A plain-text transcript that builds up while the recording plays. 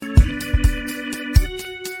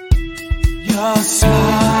Your smile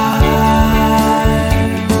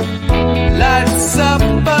lights up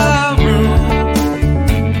a room.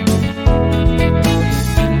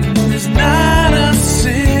 There's not a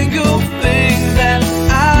single thing that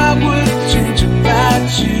I would change about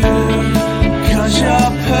you, 'cause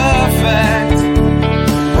you're perfect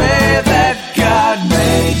way that God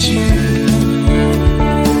made you.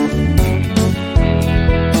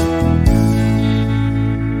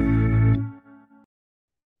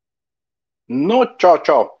 Nu, čau!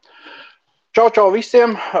 Čau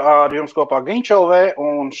visiem! Ar jums kopā Ginčelvē,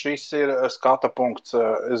 un šis ir Skata Punkts.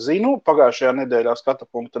 Zinu, pagājušajā nedēļā Skata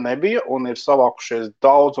Punkta nebija, un ir savākušies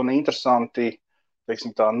daudz un interesanti,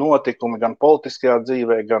 teiksim tā, notikumi gan politiskajā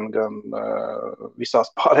dzīvē, gan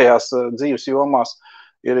visās pārējās dzīves jomās.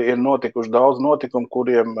 Ir notikuši daudz notikumu,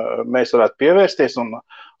 kuriem mēs varētu pievērsties un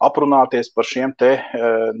aprunāties par šiem te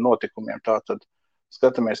notikumiem. Tātad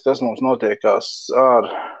skatāmies, kas mums notiekās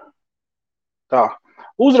ar... Tā,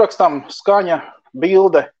 uzrakstam, skaņa,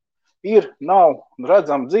 bilde ir, nav,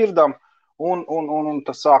 redzam, dzirdam, un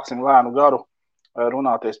tas sāksim lēnu garu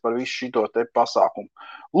runāties par visu šito te pasākumu.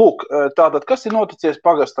 Lūk, tātad, kas ir noticies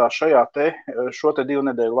pagastā šo te 2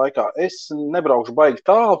 nedēļu laikā? Es nebraukšu baigi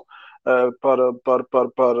tālu par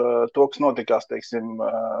to, kas notikās, teiksim,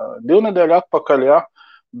 2 nedēļu atpakaļ, ja,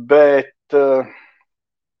 bet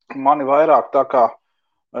mani vairāk tā kā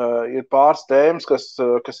ir pāris tēmas, kas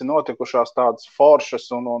ir notikušās tādas foršas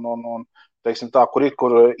un teiksim tā, kur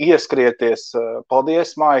ieskrieties.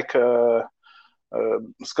 Paldies, Maika,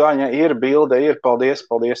 skaņa ir, bilde ir, paldies.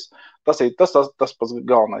 Tas ir tas pats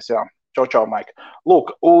galvenais, jā. Čau, Maika.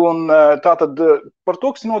 Lūk, un tātad par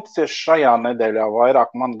to, kas ir noticies šajā nedēļā,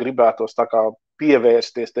 vairāk man gribētos tā kā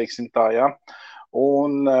pievērsties, teiksim tā, jā.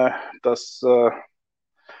 Un tas...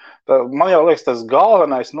 Man jau liekas, tas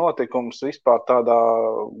galvenais notikums vispār tādā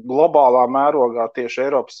globālā mērogā, tieši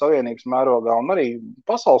Eiropas Savienības mērogā un arī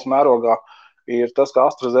pasaules mērogā, ir tas, ka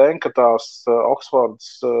AstraZeneca, tās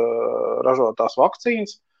Oksfordas ražotās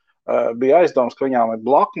vakcīnas, bija aizdoms, ka viņām ir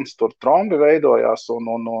blaknes, tur trombi veidojās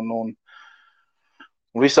un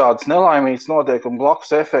visādas nelaimīgas notiek un blakus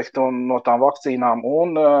efekti no tām vakcīnām,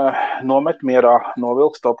 un nomet mierā no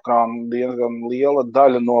vilkstopkrāna diezgan liela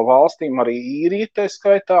daļa no valstīm, arī Īrija tai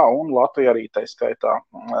skaitā un Latvija arī tai skaitā.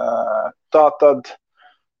 Tā tad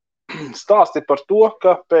stāsti par to,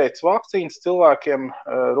 ka pēc vakcīnas cilvēkiem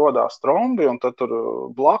rodās trombi, un tad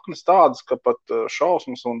tur blaknes tādas, ka pat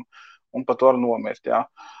šausmas un pat var nomirt, jā.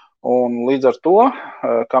 Un līdz ar to,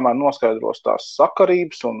 kamēr noskaidros tās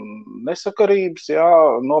sakarības un nesakarības, jā,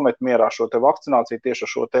 nomet mierā šo te vakcināciju tieši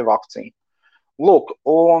ar šo te vakcīnu. Lūk,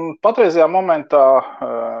 un patreizajā momentā,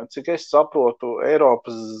 cik es saprotu,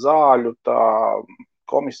 Eiropas zāļu tā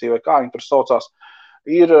komisija, vai kā viņi tur saucās,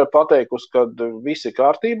 ir pateikusi, ka visi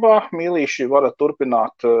kārtībā, mīlīši varat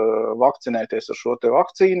turpināt vakcinēties ar šo te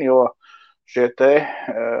vakcīnu, jo šie te...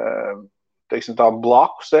 teiksim tā,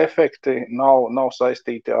 blakus efekti nav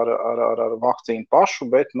saistīti ar vakcīnu pašu,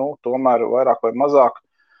 bet, tomēr vairāk vai mazāk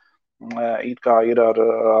it kā ir ar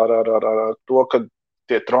to, ka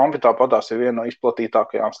tie trombi tāpatās ir viena no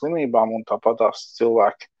izplatītākajām slimībām un tāpatās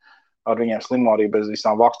cilvēki ar viņiem slimo arī bez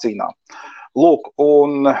visām vakcīnām. Lūk,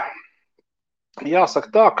 un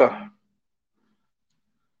jāsaka tā, ka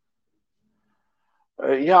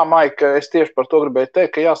jā, Maika, es tieši par to gribēju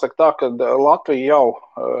teikt, ka jāsaka tā, ka Latvija jau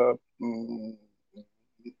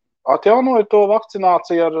atjaunoja to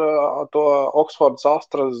vakcināciju ar to Oksfordas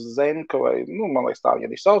AstraZeneca, vai, man liekas, tā viņi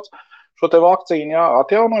arī sauc, šo te vakcīnu, jā,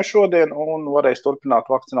 atjaunoja šodien un varēs turpināt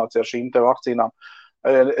vakcināciju ar šīm te vakcīnām.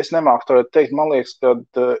 Es nemāku to teikt, man liekas, ka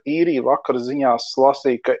Īrija vakar ziņās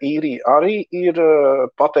lasīja, ka Īrija arī ir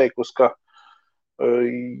pateikusi, ka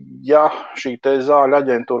ja šī te zāļu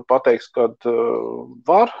aģentūra pateiks, kad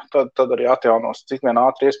var, tad arī atjaunos cik vien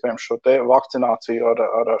ātri iespējams šo te vakcināciju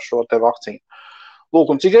ar šo te vakcīnu.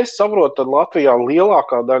 Lūk, un cik es saprotu, tad Latvijā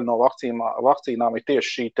lielākā daļa no vakcīnām ir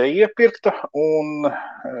tieši šī te iepirkta, un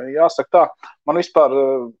jāsaka tā, man vispār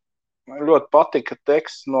ļoti patika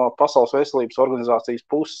teksts no Pasaules veselības organizācijas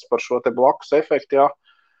puses par šo te blakus efektu, jā,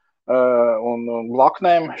 un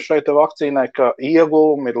blaknēm šai te vakcīnai, ka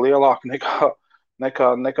ieguvumi ir lielāki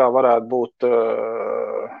nekā varētu būt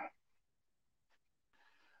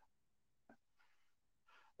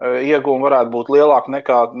ieguvumi varētu būt lielāki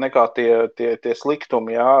nekā tie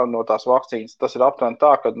sliktumi, jā, no tās vakcīnas. Tas ir aptuveni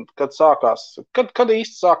tā, kad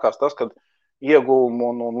īsti sākās tas, kad ieguvumi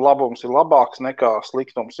un labums ir labāks nekā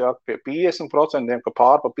sliktums, jā, pie 50%, ka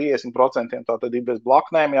pār pa 50% tā tad ir bez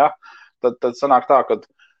blaknēm, jā, tad sanāk tā, ka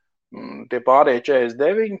tie pārējie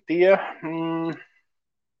 49,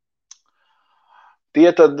 Tie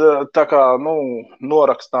tad tā kā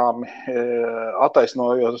norakstāmi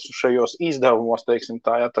attaisnojot šajos izdevumos, teiksim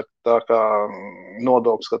tā, ja, tā kā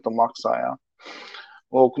nodoklis, ka tu maksā, jā.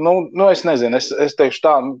 Lūk, es nezinu, es teikšu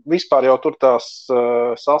tā, vispār jau tur tās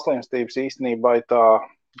saslimstības īstenībā ir tā,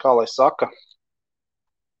 kā lai saka,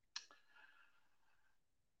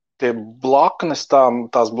 tie blaknes,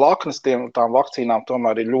 tās blaknes tām vakcīnām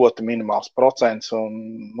tomēr ir ļoti minimāls procents,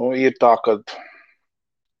 un ir tā, ka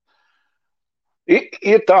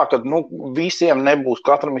Ir tā, ka visiem nebūs,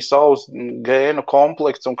 katram ir savs gēnu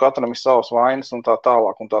komplekts, un katram ir savs vainas, un tā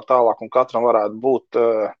tālāk, un katram varētu būt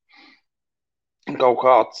kaut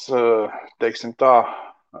kāds, teiksim tā,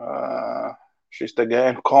 šis te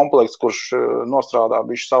gēnu komplekts, kurš nostrādā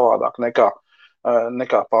bišķi savādāk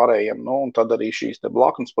nekā pārējiem, un tad arī šīs te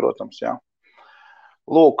blaknes, protams, jā.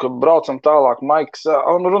 Lūk, braucam tālāk, Maiks,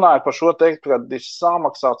 un runāja par šo teikt, kad ir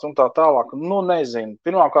samaksāts un tā tālāk. Nezinu.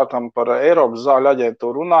 Pirmkārt, par Eiropas zāļu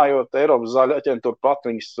aģentūru runājot, Eiropas zāļu aģentūra pat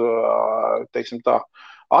viņas, teiksim tā,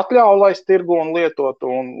 atļauj laist tirgu un lietot,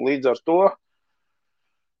 un līdz ar to,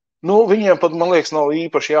 viņiem pat, man liekas, nav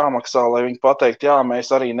īpaši jāmaksā, lai viņi pateikt, jā,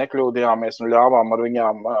 mēs arī nekļūdījāmies un ļāvām ar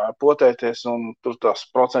viņām potēties, un tur tas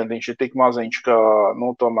procentiņš ir tik maziņš, ka,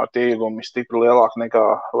 tomēr tie iegumi ir stipri lielāki nekā,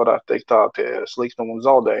 varētu teikt, tā tie sliktumi un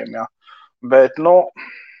zaudējumi, jā. Bet,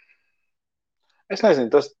 es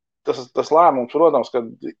nezinu, tas lēmums, protams, ka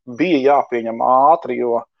bija jāpieņem ātri,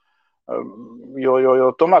 jo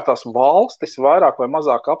tomēr tās valstis vairāk vai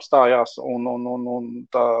mazāk apstājās un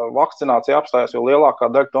tā vakcinācija apstājās, jo lielākā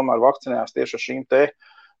daļa tomēr vakcinējās tieši ar šīm te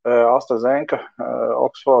AstraZeneca,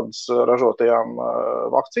 Oksfordas ražotajām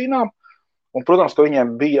vakcīnām. Un, protams, ka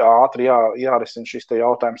viņiem bija ātri jārisina šis te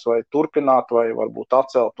jautājums, vai turpināt, vai varbūt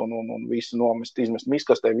atcelt un visu izmest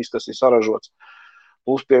miskastē, viss, kas ir saražots.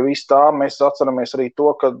 Plus pie vis tā mēs atceramies arī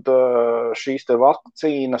to, ka šīs te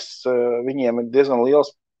vakcīnas, viņiem ir diezgan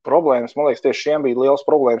liels problēmas. Man liekas, tieši šiem bija liels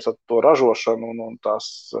problēmas ar to ražošanu un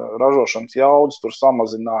tās ražošanas jaudas tur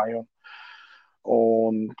samazināja.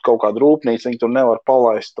 Un kaut kādu rūpnīcu viņi tur nevar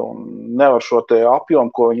palaist un nevar šo te apjomu,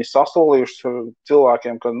 ko viņi sasolījuši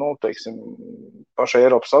cilvēkiem, ka, teiksim, pašai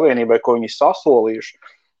Eiropas Savienībai, ko viņi sasolījuši,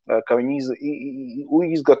 ka viņi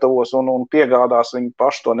izgatavos un piegādās, viņi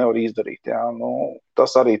paši to nevar izdarīt. Jā.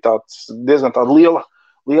 Tas arī diezgan tāda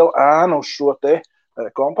liela ēna uz šo te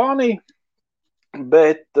kompāniju,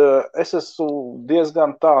 bet es esmu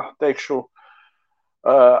diezgan tā, teikšu,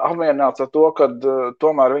 apmierināts ar to, ka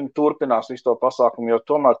tomēr viņi turpinās visu to pasākumu, jo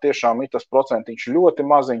tomēr tiešām ir tas procentiņš ļoti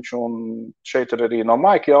maziņš, un šeit ir arī no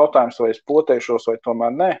Maika jautājums, vai es potēšos, vai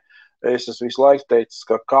tomēr ne. Es esmu visu laiku teicis,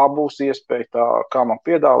 ka kā būs iespēja, kā man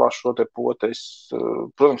piedāvās šo te potēs,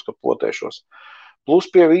 protams, ka potēšos. Plus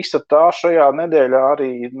pie visa tā šajā nedēļā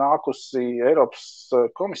arī nākusi Eiropas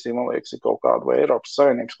komisija, man liekas, ir kaut kāda, vai Eiropas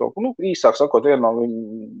Savienības kaut kā, īsāk sakot, viena no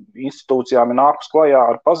viņu institūcijām ir nākus klajā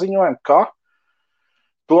ar paziņojumu, ka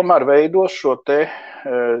tomēr veidos šo te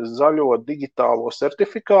zaļo digitālo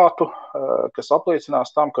certifikātu, kas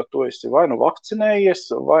apliecinās tam, ka tu esi vai nu vakcinējies,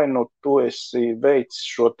 vai nu tu esi veicis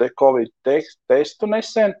šo te Covid testu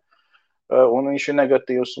nesen, un viņš ir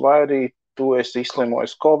negatīvs, vai arī tu esi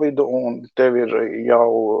izslimojis Covid, un tev ir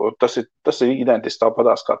jau, tas ir identiski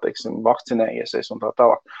tāpatās, kā, teiksim, vakcinējies un tā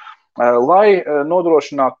tālāk. Lai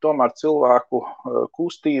nodrošinātu tomēr cilvēku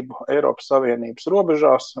kustību Eiropas Savienības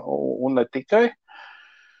robežās, un ne tikai.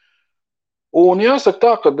 Un jāsaka tā,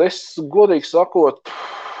 ka es godīgi sakot,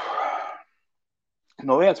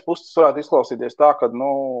 no vienas puses varētu izklausīties tā, ka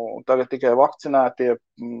tagad tikai vakcinētie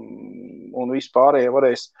un vispārējie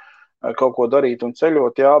varēs kaut ko darīt un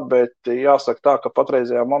ceļot, jā, bet jāsaka tā, ka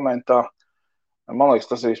patreizajā momentā, man liekas,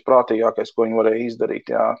 tas ir visprātīgākais, ko viņi varēja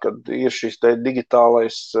izdarīt, jā, kad ir šis te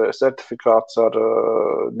digitālais certifikāts ar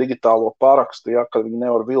digitālo parakstu, jā, kad viņi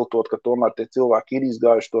nevar viltot, ka tomēr tie cilvēki ir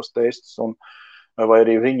izgājuši tos testus un vai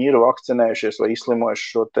arī viņi ir vakcinējušies vai izslimojuši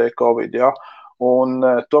šo te Covid, ja? Un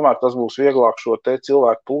tomēr tas būs vieglāk šo te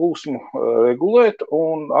cilvēku plūsmu regulēt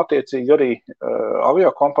un attiecīgi arī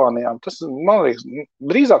aviokompānijām. Tas, man liekas,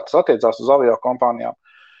 drīzāk tas attiecās uz aviokompānijām,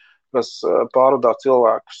 kas pārvadā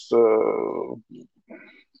cilvēkus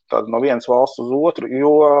no vienas valsts uz otru,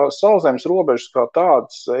 jo sauszemes robežas kā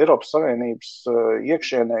tādas Eiropas Savienības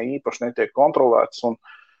iekšienē īpaši netiek kontrolētas un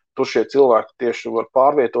tur šie cilvēki tieši var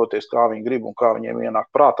pārvietoties, kā viņi grib un kā viņiem ienāk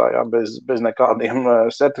prātā, jā, bez nekādiem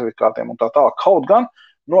certifikātiem un tā tālāk. Kaut gan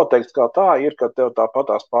noteikts kā tā ir, ka tev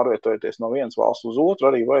tāpatās pārvietojoties no vienas valsts uz otru,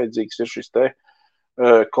 arī vajadzīgs ir šis te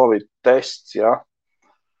Covid tests, jā,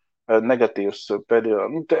 negatīvs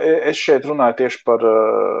pēdējo. Es šeit runāju tieši par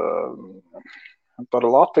par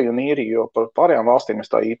Latviju un Īriju, jo par pārējām valstīm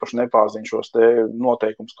es tā īpaši nepārzinu šos te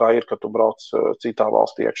noteikums, kā ir, ka tu brauc citā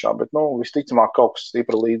valstī iekšā, bet, visticamāk kaut kas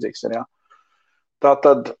stipri līdzīgs ir, jā.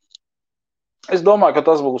 Tātad es domāju, ka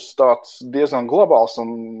tas būs tāds diezgan globāls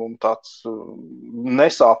un tāds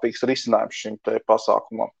nesāpīgs risinājums šim te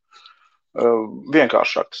pasākumam.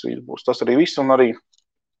 Vienkāršāk tas viss būs. Tas arī viss un arī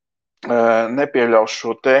nepieļaus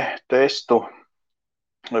šo te testu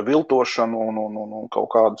viltošanu un kaut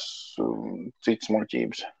kādas citas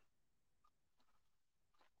muļķības.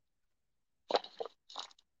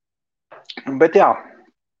 Bet jā,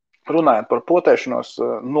 runājot par potēšanos,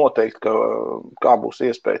 noteikti, kā būs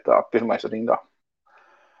iespēja tā pirmais rindā.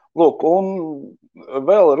 Lūk, un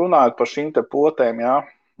vēl runājot par šīm te potēm, jā,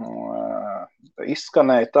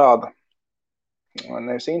 izskanēja tāda,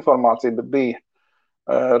 nevis informācija, bet bija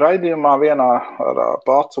raidījumā vienā ar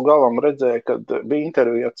Pācu Galam redzēja, kad bija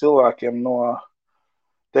intervija cilvēkiem no,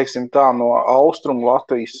 teiksim tā, no Austrumu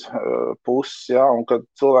Latvijas puses, jā, un kad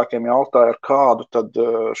cilvēkiem jautāja, ar kādu tad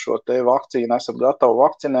šo te vakcīnu esat gatavi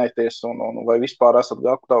vakcinēties, un vai vispār esat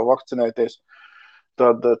gatavi vakcinēties,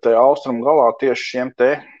 tad te Austrumu galā tieši šiem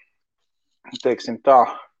te, teiksim tā,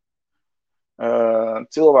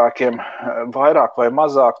 cilvēkiem vairāk vai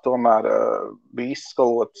mazāk tomēr bija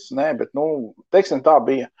izskalots, bet, teiksim tā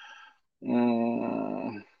bija,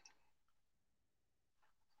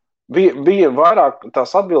 bija vairāk,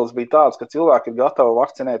 tās atbildes bija tādas, ka cilvēki ir gatavi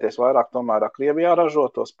vakcinēties vairāk tomēr ar Krievijā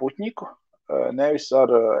ražoto Sputniku, nevis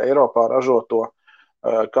ar Eiropā ražoto,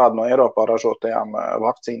 kādu no Eiropā ražotajām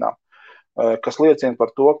vakcīnām, kas liecina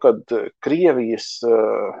par to, ka Krievijas,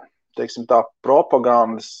 teiksim tā,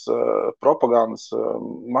 propagandas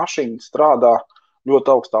mašīna strādā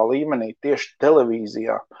ļoti augstā līmenī tieši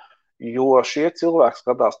televīzijā, jo šie cilvēki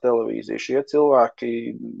skatās televīziju, šie cilvēki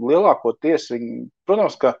lielākoties, viņi,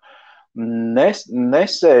 protams, ka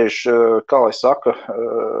nesēž, kā lai saka,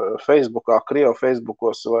 Facebookā, Krievu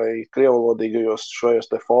Facebookos vai krievvalodīgajos šajos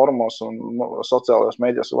te fórumos un sociālajos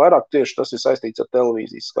mēdījos, vairāk tieši tas ir saistīts ar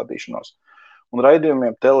televīzijas skatīšanos un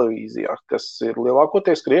raidījumiem televīzijā, kas ir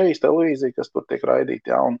lielākoties Krievijas televīzija, kas tur tiek raidīta,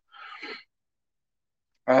 jā,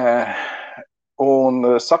 un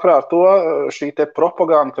sakrā ar to šī te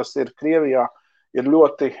propaganda, kas ir Krievijā, ir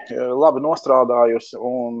ļoti labi nostrādājusi,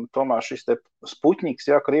 un tomēr šis te Sputniks,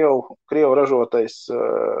 jā, Krievu ražotā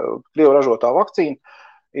vakcīna,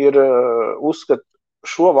 ir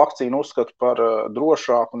šo vakcīnu uzskata par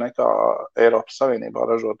drošāku nekā Eiropas Savienībā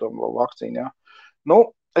ražoto vakcīnu, jā.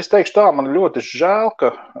 Es teikšu tā, man ļoti žēl,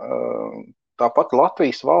 ka tāpat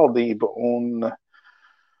Latvijas valdība un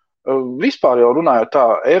vispār jau runājot tā,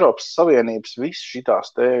 Eiropas Savienības visas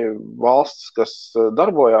šitās te valstis, kas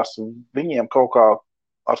darbojās, viņiem kaut kā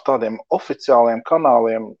ar tādiem oficiāliem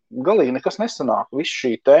kanāliem galīgi nekas nesanāk. Viss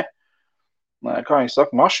šī te, kā viņi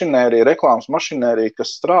saka, mašinērija, reklāmas mašinērija,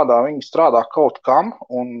 kas strādā, viņi strādā kaut kam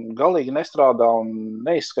un galīgi nestrādā un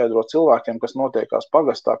neizskaidro cilvēkiem, kas notiekās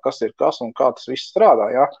pagastā, kas ir kas un kā tas viss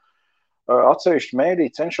strādā, jā. Atsevišķi mēdī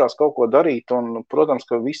cenšas kaut ko darīt, un, protams,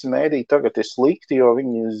 ka visi mēdī tagad ir slikti, jo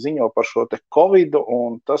viņi ziņo par šo te Covidu,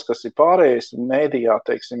 un tas, kas ir pārējais mēdījā,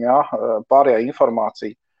 teiksim, jā, pārējā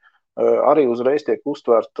informācija, arī uzreiz tiek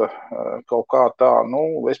uztverta kaut kā tā,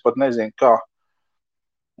 es pat nezinu, kā,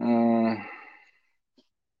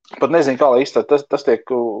 lai iztver, tas tiek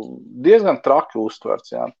diezgan traki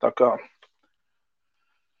uztverts, jā, tā kā.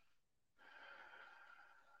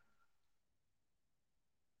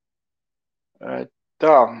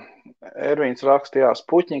 Tā, Ervīns raksta, jā,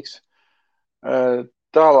 Sputniks.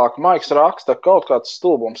 Tālāk Maiks raksta, kaut kāds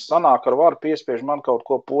stulbums sanāk ar varu piespiež man kaut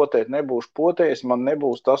ko potēt, nebūšu potējis, man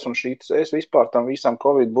nebūs tas un šītas. Es vispār tam visam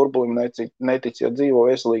Covid burbulim neticu, ja dzīvo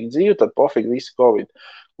veselīgi dzīvi, tad pofīgi visi Covid.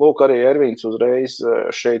 Lūk, arī Ervīns uzreiz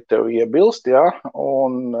šeit tev iebilst, jā,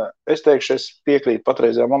 un es teikšu, es piekrītu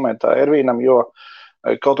patreizajā momentā Ervīnam, jo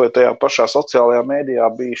kaut vai tajā pašā sociālajā mēdījā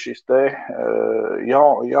bija šis te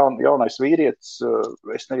jaunais vīrietis,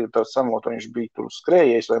 es negribu tāds samot, viņš bija tur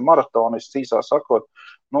skrējējis vai maratonists, īsā sakot,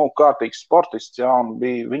 kārtīgs sportists, jā, un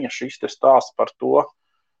bija viņa šis te stāsts par to,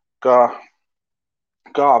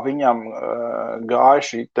 kā viņam gāja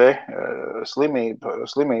šī te slimības,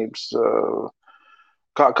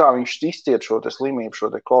 kā viņš izciet šo te slimību, šo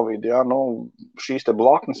te Covid, jā, šīs te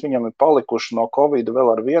blaknes viņam ir palikušas no Covid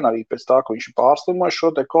vēl ar vienu, arī pēc tā, ka viņš ir pārslimojis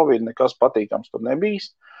šo te Covid, nekas patīkams tur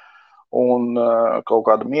nebijis, un kaut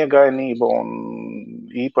kāda miegainība, un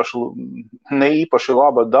ne īpaši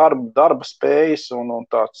laba darba spējas, un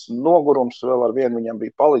tāds nogurums vēl ar vienu viņam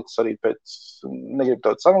bija palicis arī pēc, negribu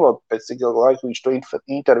tādu samalot, pēc cik ilga laika viņš to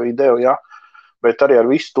interviju deva, jā, bet arī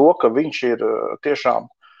ar visu to, ka viņš ir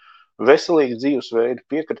tiešām veselīgu dzīvesveidu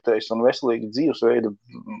piekritējs un veselīgu dzīvesveidu,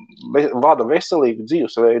 vada veselīgu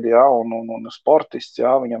dzīvesveidu, jā, un sportists,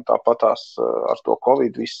 jā, viņam tāpatās ar to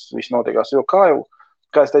Covid viss notiekās. Jo kā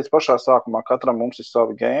es teicu pašā sākumā, katram mums ir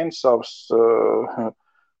savi gēni, savas,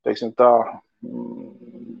 teiksim tā,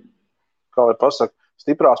 kā lai pasaka,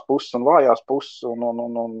 stiprās puses un vājās puses, un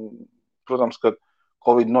protams, ka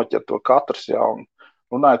Covid noķer to katrs, jā, un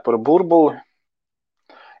runājot par burbuli,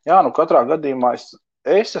 jā, nu katrā gadījumā es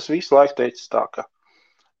esmu visu laiku teicis tā, ka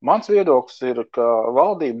mans viedoklis ir, ka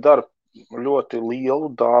valdība dara ļoti lielu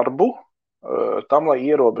darbu tam, lai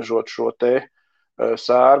ierobežot šo te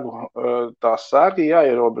sērgu. Tās sērgi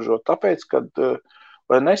jāierobežo tāpēc, ka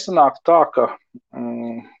lai nesanāk tā, ka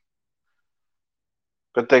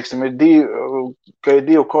teiksim, ir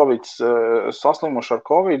divi Covid saslimuši ar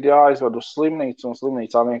Covid, jāizved uz slimnīcu, un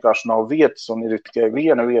slimnīcā vienkārši nav vietas, un ir tikai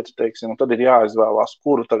viena vieta, teiksim, un tad ir jāizvēlās,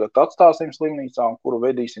 kuru tagad atstāsim slimnīcā, un kuru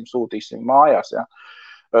vedīsim, sūtīsim mājās, jā.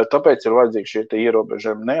 Tāpēc ir vajadzīgi šie te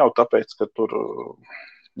ierobežojumi, ne jau tāpēc, ka tur,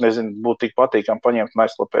 nezinu, būtu tik patīkami paņemt un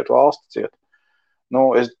aizklapēt valsti ciet.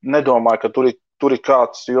 Nu, es nedomāju, ka tur ir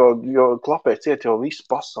kāds, jo klapē ciet jau visu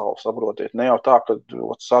pasauli, saprotiet. Ne jau tā, ka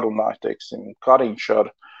sarunāja, teiksim, Kariņš ar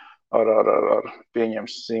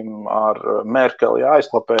pieņemsim, ar Merkeli,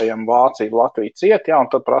 aizklapējam Vāciju, Latviju ciet, jā, un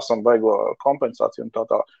tad prasam baigo kompensāciju un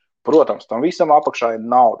tā. Protams, tam visam apakšā ir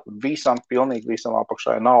nauda. Pilnīgi visam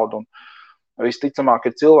apakšā ir nauda. Un visticamāk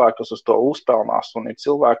ir cilvēki, kas uz to uzpelnās, un ir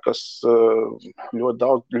cilvēki, kas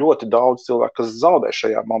ļoti daudz cilvēku, kas zaudē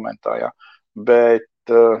šajā momentā, jā. Bet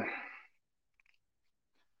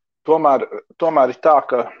tomēr ir tā,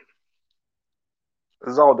 ka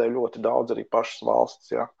zaudē ļoti daudz arī pašas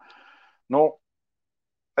valsts, jā. Nu,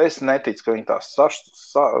 es neticu, ka viņi tās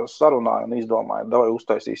sarunāja un izdomāja, davai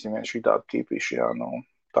uztaisīsim vien šitādu kīpīšu, jā, nu,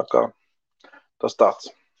 tā kā tas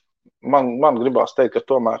tāds. Man gribās teikt, ka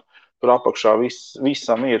tomēr tur apakšā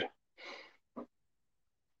visam ir.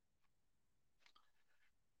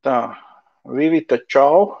 Tā, Vivita,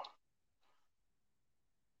 čau.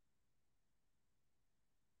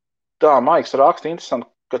 Tā, Maiks raksta interesanti,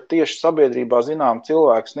 ka tieši sabiedrībā zinām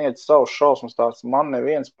cilvēks sniedz savus šausmas tāds, man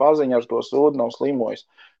neviens paziņa ar to sūdu nav slimojis.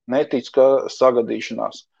 Netic, ka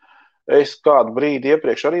sagadīšanās. Es kādu brīdi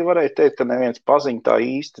iepriekš arī varēju teikt, ka neviens paziņa tā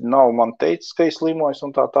īsti nav man teicis, ka ir slimojis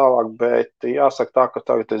un tā tālāk, bet jāsaka tā, ka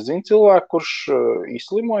tagad es zinu cilvēku, kurš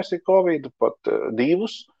izslimojis ir Covid, pat 2.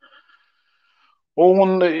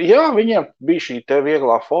 Un, jā, viņiem bija šī te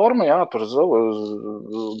vieglā forma, jā, tur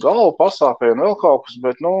galva pasāpēja un vēl kaut kas,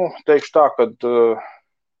 bet, nu, teikšu tā, ka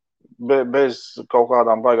bez kaut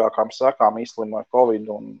kādām baigākām sekām izslimoja Covid,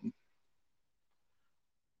 un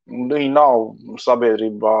viņi nav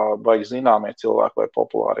sabiedrībā baigi zināmie cilvēki vai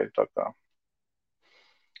populārie, tā kā.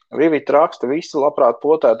 Vivita raksta, visi labprāt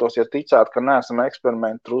potētos, ja ticētu, ka neesam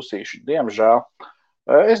eksperimentu trusīši. Diemžēl.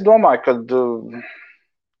 Es domāju, ka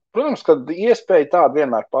protams, ka iespēja tāda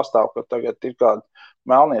vienmēr pastāv, ka tagad ir kādi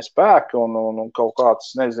melnie spēki un kaut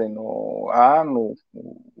kāds, nezinu,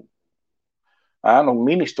 ēnu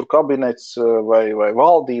ministru kabinets vai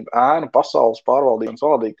valdība, ēnu pasaules pārvaldības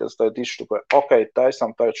valdība, kas tagad izštukoja, ok,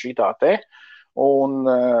 taisam tagad šitā te, un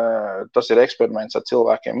tas ir eksperiments ar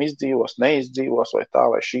cilvēkiem izdzīvos, neizdzīvos vai tā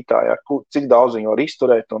vai šitā, jā, cik daudz viņi var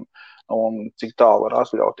izturēt un cik tālu var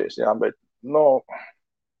atļauties, jā, bet, nu,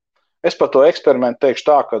 es par to eksperimentu teikšu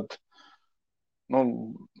tā, ka, nu,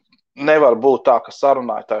 nevar būt tā, ka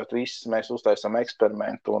sarunājot visus mēs uztaisam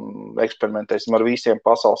eksperimentu un eksperimentēsim ar visiem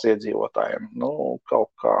pasaules iedzīvotājiem. Nu, kaut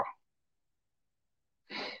kā.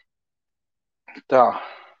 Tā.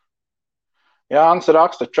 Jānis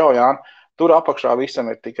raksta, čau, Jāni, tur apakšā visam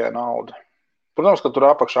ir tikai nauda. Protams, ka tur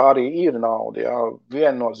apakšā arī ir nauda, jā,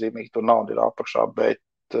 viennozīmīgi tur nauda ir apakšā,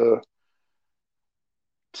 bet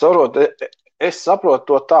es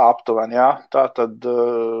saprotu to tā aptuveni, jā, tā tad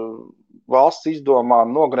valsts izdomā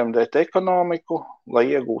nogremdēt ekonomiku, lai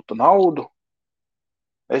iegūtu naudu.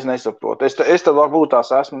 Es nesaprotu. Es tad varbūt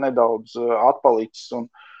tās esmu nedaudz atpalicis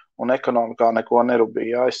un ekonomikā neko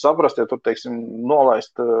nerūpīju. Ja? Es saprastu, ja tur, teiksim,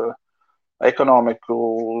 nolaist ekonomiku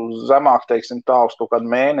zemāk, teiksim, tā uz kaut kādu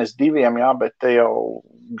mēnesi, 2, jā, bet te jau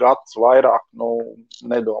gads vairāk, nu,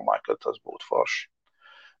 nedomāju, ka tas būtu forši.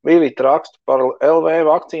 Vivita raksta par LV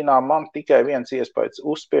vakcīnām, man tikai viens iespējas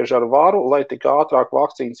uzspiež ar varu, lai tik ātrāk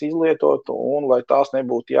vakcīnas izlietotu un lai tās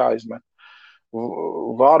nebūtu jāizmet.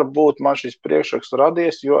 Varbūt man šis priekšraksts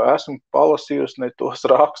radies, jo esmu palasījusi ne tos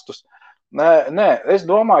rakstus. Nē, es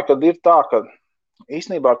domāju, ka ir tā, ka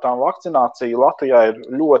īstenībā ar tām vakcināciju Latvijā ir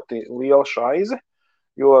ļoti liela šaize,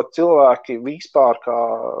 jo cilvēki vispār kā,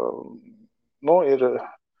 nu,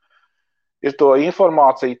 ir to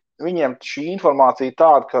informāciju viņiem šī informācija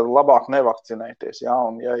tāda, ka labāk nevakcinēties. Ja?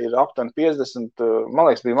 Un, ja ir aptuveni 50, man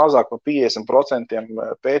liekas, bija mazāk par 50%,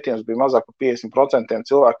 pētījums bija mazāk par 50%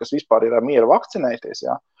 cilvēku, kas vispār ir miera vakcinēties.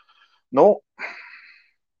 Ja? Nu,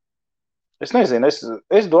 es nezinu,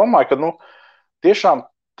 es domāju, ka tiešām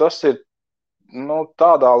tas ir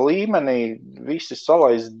tādā līmenī visi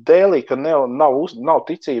salaist dēlī, ka nav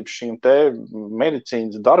ticības šīm te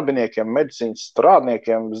medicīnas darbiniekiem, medicīnas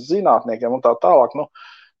strādniekiem, zinātniekiem un tā tālāk.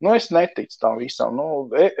 Es neticu tam visam.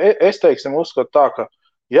 Es teiksim, uzskatu tā, ka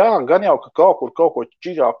jā, gan jau, ka kaut ko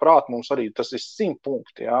čiģā prāt mums arī tas ir 100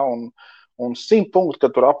 punkti, jā, un 100 punkti,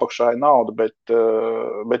 ka tur apakšā ir nauda, bet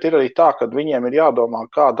ir arī tā, ka viņiem ir jādomā,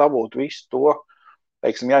 kā dabūt visu to,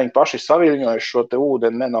 teiksim, ja viņi paši saviļņojuši šo te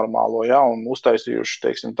ūdeni nenormālo, ja, un uztaisījuši,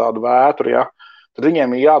 teiksim, tādu vētru, ja, tad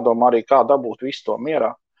viņiem ir jādomā arī, kā dabūt visu to mierā.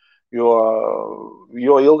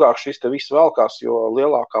 Jo ilgāk šis te viss velkās, jo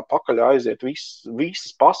lielākā pakaļā aiziet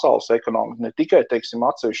visas pasaules ekonomika, ne tikai, teiksim,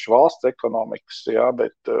 atsevišķu valsts ekonomikas, ja,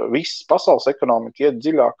 bet visas pasaules ekonomika iet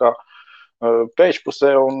dziļākā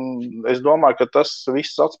pēčpusē, un es domāju, ka tas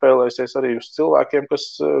viss atspēlēsies arī uz cilvēkiem,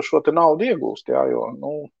 kas šo te naudu iegūst, ja, jo,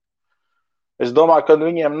 es domāju, ka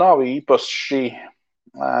viņiem nav īpaši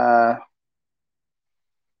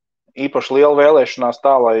liela vēlēšanās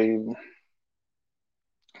tā, lai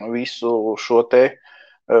visu šo te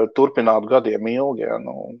turpinātu gadiem ilgi. Ja,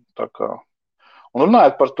 tā kā. Un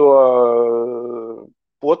runājot par to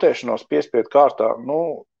potēšanos piespiedu kārtā,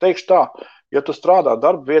 teikšu tā, ja tu strādā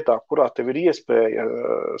darba vietā, kurā tev ir iespēja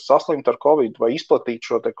saslimt ar Covid vai izplatīt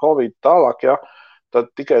šo te Covid tālāk, ja, tad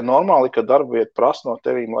tikai normāli, ka darba vieta prasa no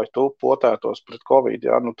tevīm, lai tu potētos pret Covid.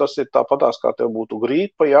 Ja? Tas ir tāpatās, kā tev būtu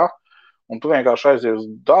gripa, ja? Un tu vienkārši aizies uz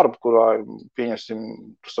darbu, kurā, pieņemsim,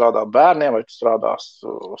 tu strādā bērniem vai tu strādās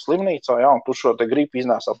slimnīcā, ja? Un tu šo te gripu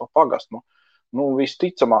iznēsā pa pagastu.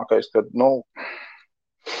 Visticamākais, ka,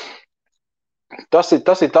 tas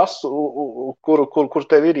ir tas, kur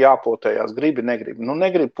tev ir jāpotējās, gribi, negribi.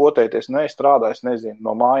 Negribi potēties, strādājis, nezinu,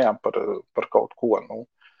 no mājām par kaut ko,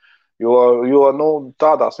 Jo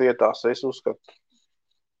tādās vietās es uzskatu,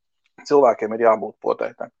 cilvēkiem ir jābūt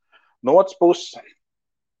potētiem. No otras puses,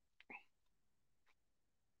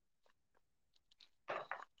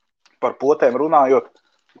 par potēm runājot,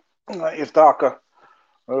 ir tā, ka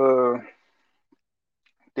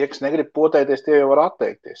tie, kas negrib potēties, tie jau var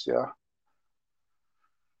atteikties. Jā.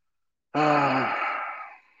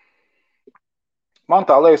 Man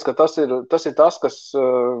tā liekas, ka tas ir tas, kas,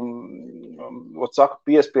 saka,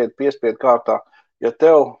 piespiedu kārtā. Ja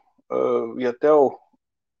tev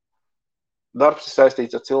darbs ir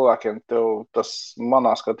saistīts ar cilvēkiem, tev tas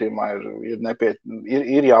manā skatījumā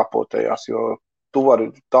ir jāpotējās, jo tu vari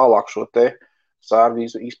tālāk šo te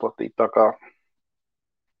sērvīzu izplatīt.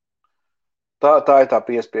 Tā ir tā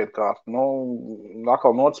piespiedu kārta.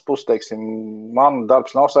 Atkal no otras puses, teiksim, man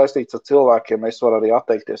darbs nav saistīts ar cilvēkiem, es varu arī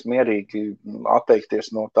atteikties mierīgi,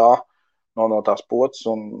 atteikties no tās potes,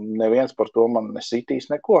 un neviens par to man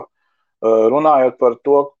nesitīs neko. Runājot par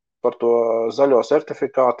to zaļo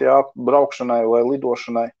certifikātu, jā, braukšanai vai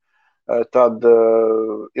lidošanai, tad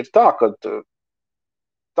ir tā, ka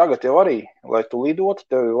tagad jau arī, lai tu lidotu,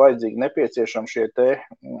 tev ir vajadzīgi nepieciešami šie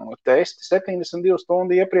testi 72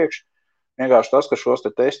 stundu iepriekš. Vienkārši tas, ka šos te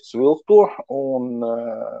testus vilto, un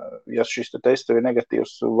ja šis te tests tev ir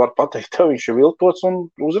negatīvs, var pateikt, tev viņš ir viltots un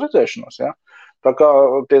uz redzēšanos. Ja? Tā kā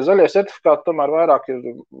tie zaļie certifikāti tomēr vairāk ir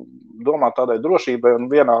domāti tādai drošībai un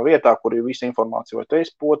vienā vietā, kur ir visa informācija, vai tu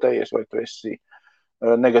esi potējies, vai tu esi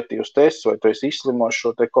negatīvs tests, vai tu esi izslimojis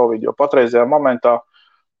šo te Covid, jo patreizajā momentā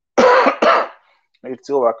ir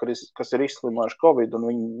cilvēki, kas ir izslimojuši Covid, un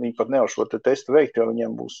viņi pat nevar šo te testu veikt, jo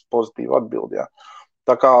viņiem būs pozitīva atbilde. Ja?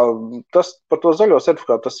 Tā kā par to zaļo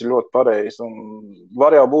certifikātu tas ir ļoti pareizi. Un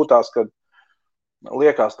var jau būt tās, ka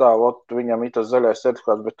liekas tā, viņam ir tas zaļais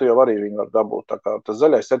certifikāts, bet tu jau arī viņu var dabūt. Tā kā tas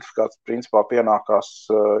zaļais certifikāts principā pienākās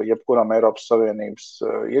jebkuram Eiropas Savienības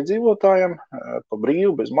iedzīvotājiem pa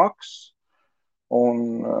brīvu, bez maksas.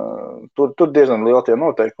 Un tur diezgan liela tie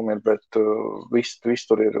noteikumi ir, bet viss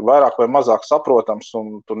tur ir vairāk vai mazāk saprotams,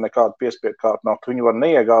 un tur nekāda piespiedu kārta nav. Tu viņu var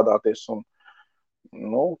neiegādāties un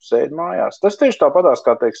sēd mājās. Tas tieši tāpatās,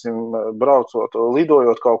 kā, teiksim, braucot,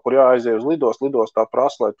 lidojot kaut kur, jāaiziet uz lidostā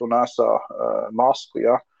prasa, lai tu nesā masku,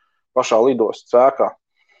 ja, pašā lidostas cēkā.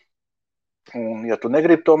 Un, ja tu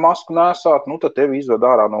negribi to masku nesāt, tad tevi izved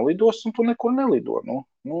ārā no lidostas, un tu nekur nelido.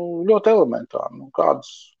 Ļoti elementāri.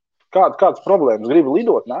 Kādas problēmas? Gribi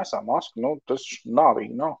lidot, nesā masku, tas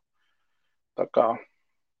nāvīgi nav. Tā kā,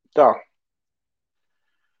 tā.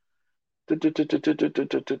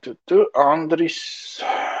 Andris,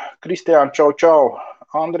 Kristiāna, čau.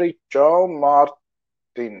 Andri, čau,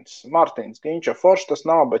 Martins Ginča forši tas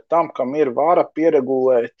nav, bet tam, kam ir vara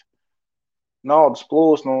pieregulēt naudas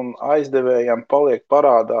plūsmu un aizdevējiem paliek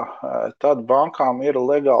parādā, tad bankām ir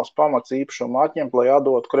legāls pamats īpašumu atņemt, lai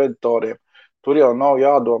atdotu kreditoriem. Tur jau nav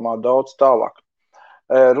jādomā daudz tālāk.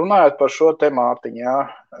 Runājot par šo te Mārtiņu, jā,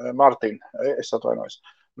 Mārtiņ, es atvainojos.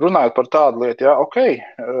 Runājot par tādu lietu, jā,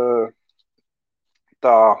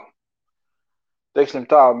 tā, teiksim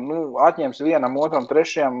tā, atņems vienam, otram,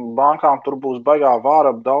 trešajam bankām, tur būs baigā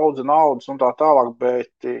vāra, daudz naudas un tā tālāk,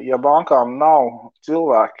 bet ja bankām nav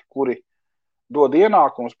cilvēki, kuri dod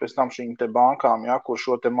ienākumus pēc tam šīm te bankām, ja, kur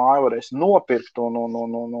šo te māju varēs nopirkt un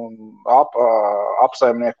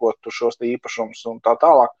apsaimniekot šos te īpašumus un tā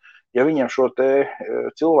tālāk. Ja viņiem šo te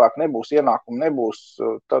cilvēku nebūs, ienākumu nebūs,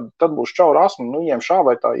 tad būs čaura asma. Viņiem šā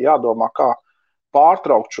vai tā jādomā, kā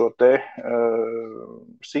pārtraukt šo te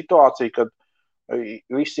situāciju, kad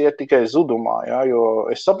viss iet tikai zudumā. Ja, jo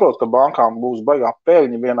es saprotu, ka bankām būs baigā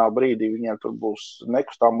peļņa vienā brīdī, viņiem tur būs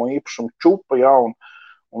nekustāmo īpašumu čupa, ja, un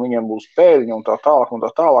viņiem būs pēļņa un tā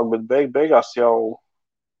tālāk, bet beigās jau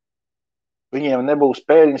viņiem nebūs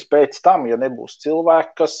pēļņas pēc tam, ja nebūs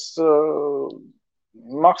cilvēki, kas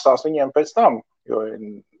maksās viņiem pēc tam, jo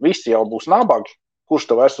visi jau būs nabagi. Kurš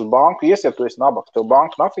tev vairs uz banku ies, ja tu esi nabags, tev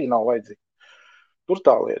banka nafī nav vajadzīga. Tur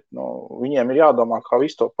tā lieta, viņiem ir jādomā, kā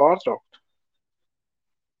visu to pārtraukt.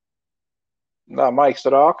 Maiks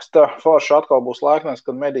raksta, forši atkal būs laikmets,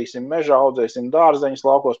 kad medīsim mežā, audzēsim dārzeņus,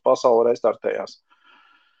 laukos pasaule restartējās.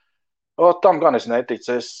 Tam gan es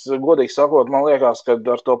neticu. Es godīgi sakot, man liekas, ka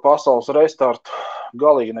ar to pasaules restartu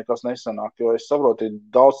galīgi nekas nesanāk, jo es saprotu, ir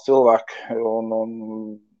daudz cilvēku,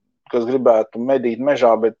 kas gribētu medīt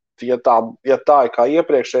mežā, bet ja tā ir kā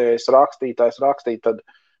iepriekšējais rakstītājs rakstīja, tad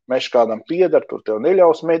mežs kādam pieder, tur tev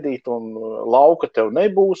neļaus medīt, un lauka tev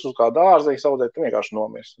nebūs, uz kāda ārzeņa audzēt, tu vienkārši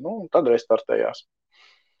nomirsi. Tad restartējās.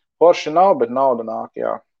 Forši nav, bet nauda nāk,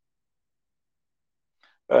 jā.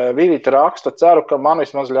 Vivita raksta, ceru, ka man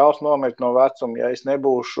vismaz ļaus nomirt no vecuma, ja es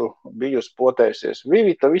nebūšu bijusi potējusies.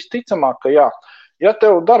 Vivita, visticamāk, ka jā. Ja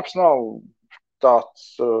tev darbs nav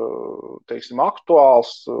tāds, teiksim,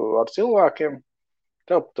 aktuāls ar cilvēkiem,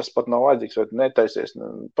 tev tas pat nav vajadzīgs, vai tu netaisies.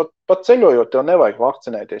 Pat ceļojot, tev nevajag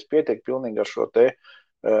vakcinēties, pietiek pilnīgi ar šo te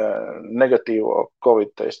negatīvo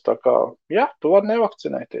Covid testu. Tā kā, jā, tu vari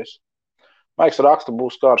nevakcinēties. Maiks raksta,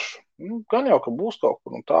 būs karš. Gan jau, ka būs kaut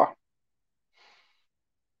kur un tā.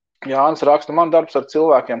 Jānis raksta, man darbs ar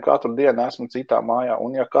cilvēkiem katru dienu esmu citā mājā,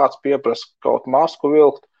 un ja kāds pieprasa kaut masku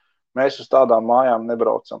vilkt, mēs uz tādām mājām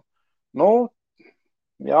nebraucam.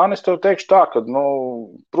 Jānis, tev teikšu tā, ka,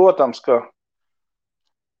 protams, ka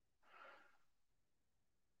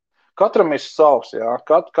katram ir savs, jā.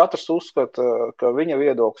 Katrs uzskata, ka viņa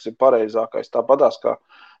viedoklis ir pareizākais. Tāpatās, ka,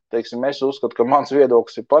 teiksim, es uzskatu, ka mans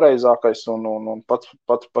viedoklis ir pareizākais un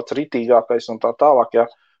pats ritīgākais un tā tālāk, jā.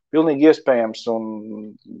 Pilnīgi iespējams un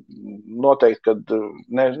noteikti, ka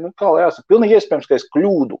pilnīgi iespējams, ka es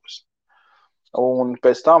kļūdos. Un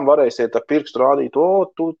pēc tam varēsiet ar pirkstu rādīt,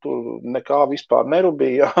 tu nekā vispār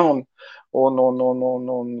nerubīji, un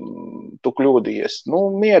tu kļūdījies.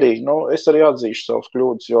 Mierīgi, es arī atzīšu savus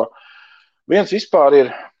kļūdas, jo viens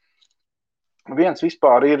vispār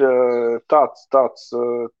ir tāds,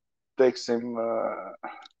 teiksim,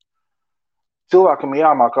 cilvēkam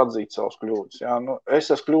jāmāk atzīt savus kļūdas. Jā. Es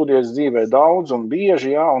esmu kļūdījies dzīvē daudz un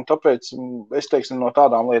bieži, jā, un tāpēc es, teiksim, no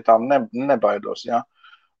tādām lietām nebaidos. Jā.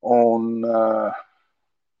 Un,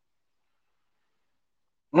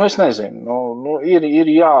 es nezinu, ir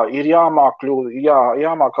jāmāk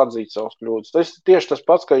atzīt savus kļūdas. Tas ir tieši tas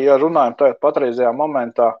pats, ka, ja runājam patreizajā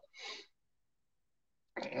momentā,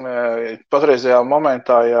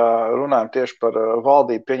 ja runājam tieši par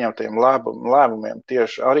valdību pieņemtajiem lēmumiem,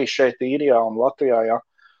 tieši arī šeit Īrijā un Latvijā,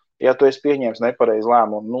 ja tu esi pieņēmis nepareizu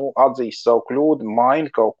lēmumu, atzīsti savu kļūdu,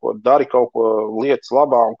 maini kaut ko, dari kaut ko lietas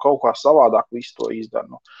labā un kaut kā savādāk visu to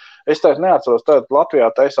izdara. Es tagad neatceros, tagad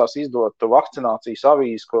Latvijā taisās izdot vakcinācijas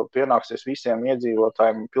avīzes, ko pienāksies visiem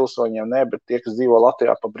iedzīvotājiem, pilsoņiem, bet tie, kas dzīvo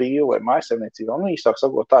Latvijā pa brīvu vai mājsaimniecībā, īsāk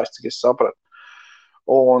sakot tā, cik es sapratu.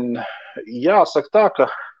 Un jāsaka tā,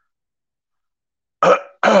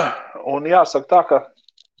 ka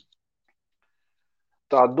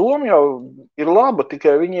tā doma jau ir laba,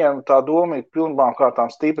 tikai viņiem tā doma ir pirmām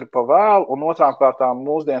kārtām stipri pa vēlu, un otrām kārtām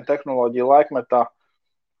mūsdienu tehnoloģiju laikmetā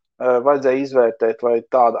vajadzēja izvērtēt, vai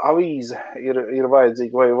tāda avīze ir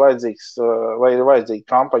vajadzīga, vai ir vajadzīga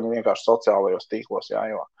kampaņa vienkārši sociālajos tīklos, jā,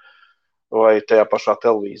 vai tajā pašā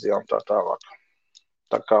televīzijā un tā tālāk.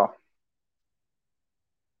 Tā kā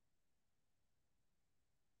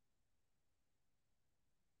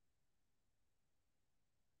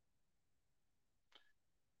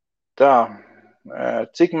tā.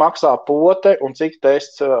 Cik maksā pote un cik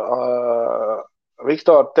tests?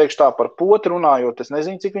 Viktor, teikšu tā par poti runājot, es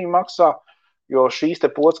nezinu, cik viņi maksā, jo šīs te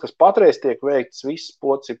potes, kas patreiz tiek veikts, visas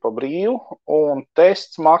potes ir pa brīvu, un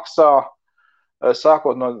tests maksā,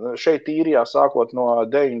 sākot no, šeit īrijā, sākot no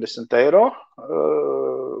 90 eiro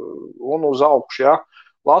un uz augšu, ja.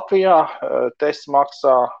 Latvijā tests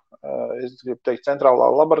maksā, es gribu teikt,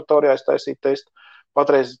 centrālā laboratorijā es taisīju testu,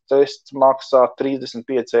 patreiz tests maksā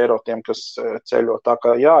 35 eiro tiem, kas ceļo. Tā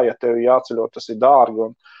kā jā, ja tev jāceļo, tas ir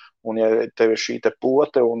dārgi, un ja tev ir šī te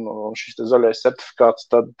pote un šis te zaļais certifikāts,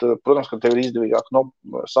 tad, protams, ka tev ir izdevīgāk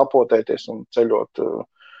sapotēties un ceļot,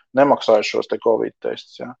 nemaksājot šos te Covid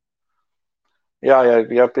testus. Jā,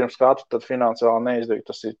 ja pirms katra, tad finansiāli neizdevīgi,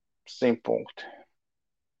 tas ir 100 punkti.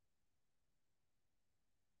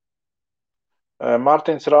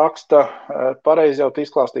 Mārtiņš raksta, pareizi jau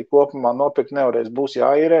izklāstīja kopumā, nopirkt nevarēs, būs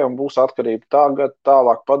jāīrē un būs atkarība tagad,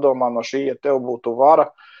 tālāk padomā no šī, ja tev būtu vara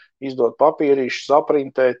izdot papīrīšu,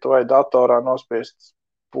 saprintēt vai datorā nospiest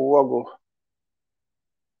pogu.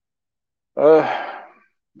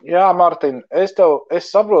 Jā, Mārtiņ, es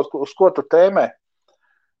saprotu, uz ko tu tēmē,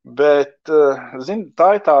 bet, zini,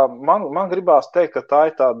 tā ir tā, man gribās teikt, ka tā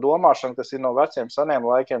ir tā domāšana, kas ir no veciem saniem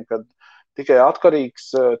laikiem, kad tikai atkarīgs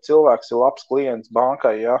cilvēks ir labs klients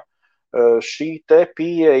bankai, ja. Šī te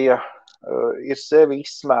pieeja ir sevi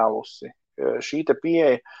izsmēlusi. Šī te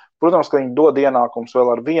pieeja, protams, ka viņi dod ienākums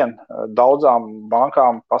vēl ar vienu daudzām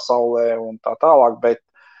bankām pasaulē un tā tālāk, bet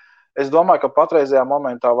es domāju, ka patreizajā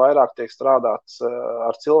momentā vairāk tiek strādāts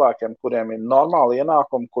ar cilvēkiem, kuriem ir normāli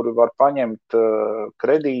ienākumi, kuri var paņemt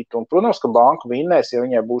kredītu, un, protams, ka banka vinnēs, ja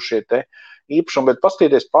viņai būs šie te īpašumi, bet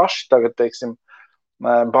paskatīties paši tagad, teiksim,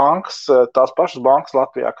 bankas, tās pašas bankas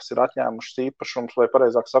Latvijā, kas ir atņēmušas īpašums, vai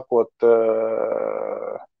pareizāk sakot,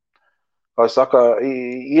 kā saka,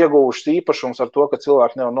 ieguvušas īpašums ar to, ka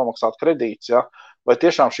cilvēki nevar nomaksāt kredītus, ja? Vai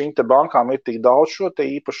tiešām šīm te bankām ir tik daudz šo te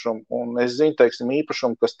īpašumu, un es zinu, teiksim,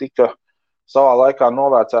 īpašumu, kas tika savā laikā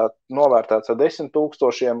novērtēts ar 10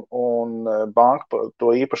 000, un banka to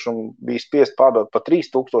īpašumu bija spiest pārdot pa 3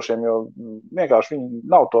 000, jo vienkārši viņi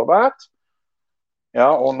nav to vērts.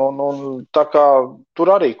 Ja, un tā kā tur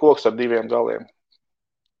arī koks ar diviem galiem.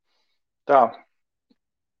 Tā.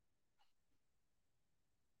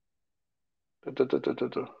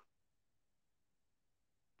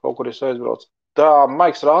 Kaut kur es aizbraucu. Tā,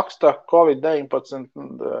 Maiks raksta, Covid-19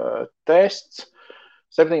 tests,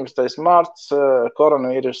 17. marts,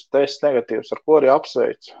 koronavīrus tests negatīvs, ar ko arī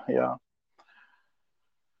apsveicu. Jā.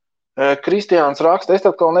 Kristiāns raksta, es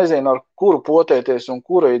atkal nezinu, ar kuru potēties un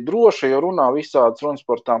kura ir droša, jo runā visādas runas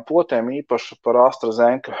par tām potēm, īpaši par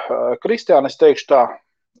AstraZeneca. Kristiāna, es teikšu tā,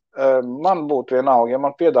 man būtu vienalga, ja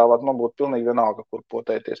man piedāvāt, man būtu pilnīgi vienalga, kur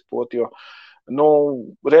potēties poti, jo,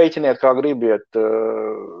 rēķiniet, kā gribiet.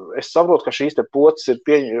 Es saprotu, ka šīs te potes ir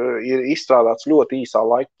izstrādāts ļoti īsā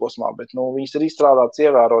laika posmā, bet, viņas ir izstrādāts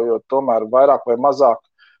ievērojot tomēr vairāk vai mazāk,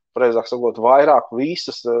 pareizāk sakot, vairāk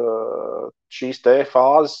visas šīs te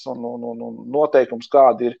fāzes un noteikums,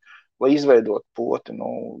 kādi ir, lai izveidot poti.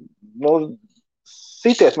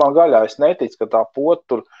 Sities man gaļā, es neticu, ka tā poti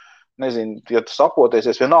tur, nezinu, ja tu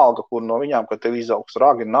sapotēsies vienalga, kur no viņām, ka tev izaugs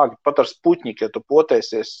ragi, nagi, pat ar spuķņiku, ja tu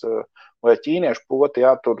potēsies vai ķīniešu poti,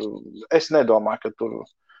 jā, tur, es nedomāju, ka tur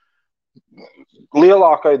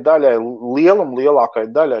lielākai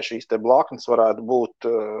daļai šīs te blaknes varētu būt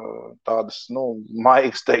tādas,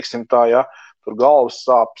 maigas, teiksim tā, ja, tur galvas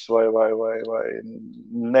sāpes vai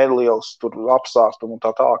nelielas tur apsārstumi un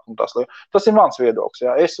tā tālāk. Tas ir mans viedoklis,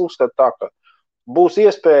 ja. Es uzskatu tā, ka būs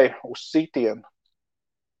iespēja uz sitienu.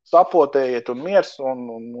 Sapotējiet un miers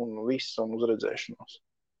un viss un uz redzēšanos.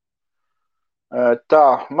 Tā,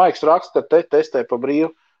 Maiks raksta, testē pa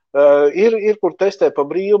brīvu. Ir kur testē pa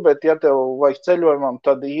brīvu, bet ja tev vajag ceļojumam,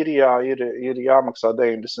 tad īrijā ir jāmaksā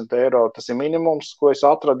 90 eiro. Tas ir minimums, ko es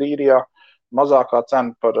atradu īrijā, mazākā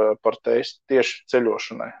cena par testu tieši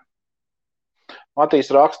ceļošanai.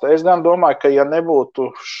 Matīs raksta, es gan domāju, ka ja nebūtu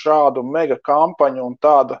šādu mega kampaņu un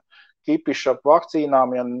tāda kipiša ap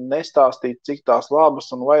vakcīnām, ja nestāstītu, cik tās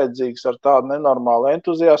labas un vajadzīgas ar tādu nenormālu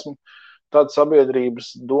entuziasmu, tad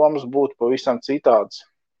sabiedrības domas būtu pavisam citādas.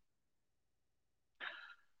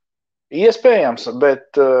 Iespējams,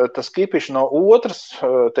 bet tas kipišs no otras,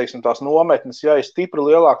 teiksim, tās nometnes, ja ir stipri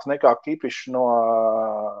lielāks nekā kipišs no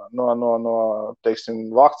teiksim,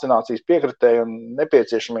 vakcinācijas piekritēju un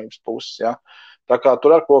nepieciešamības puses, ja. Tā kā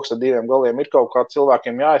tur ar koks ar diviem galiem ir kaut kā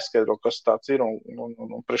cilvēkiem jāizskaidro, kas tāds ir un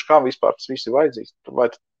priekš kā vispār tas viss ir vajadzīgs. Vai,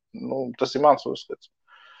 tas ir mans uzskats.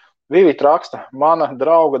 Vivīt raksta, mana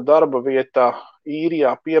drauga darba vietā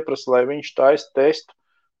īrijā pieprasa, lai viņš taisa testu,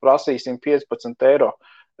 prasīsim 15 eiro.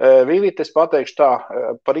 Vīvīt, es pateikšu tā,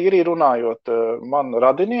 par īriju runājot, man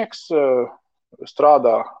radinieks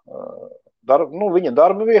strādā, viņa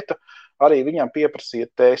darba vieta, arī viņam pieprasīja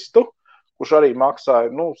testu, kurš arī maksāja,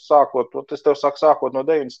 es tev saku, sākot no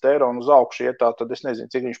 90 eiro un uz augšu ietā, tad es nezinu,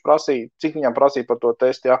 cik viņam prasīja par to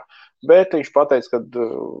testu, jā. Bet viņš pateica, ka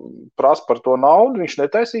prasa par to naudu, viņš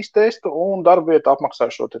netaisīs testu un darba vieta apmaksāja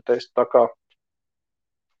šo te testu. Tā kā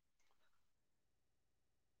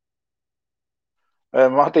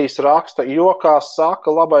Matīs raksta, jokā saka,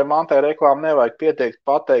 labai mantai reklāmu nevajag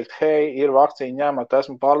pateikt, hei, ir vakcīna ņemat,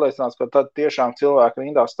 esmu pārliecināts, ka tad tiešām cilvēki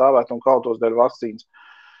rindā stāvēt un kautos dēļ vakcīnas.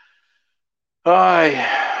 Ai,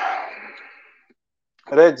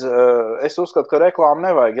 redz, es uzskatu, ka reklāmu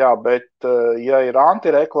nevajag, jā, bet ja ir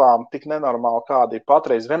antireklāma, tik nenormāli kāda ir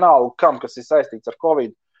patreiz vienalga, kam, kas ir saistīts ar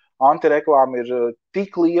Covid, antireklāma ir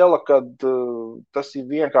tik liela, ka tas ir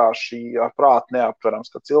vienkārši ar prātu neaptverams,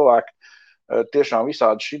 ka cilvēki tiešām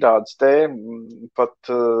visādi šitādas te pat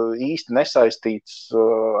īsti nesaistīts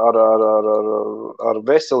ar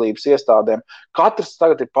veselības iestādēm. Katrs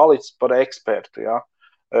tagad ir palicis par ekspertu, jā.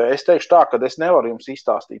 Es teikšu tā, ka es nevaru jums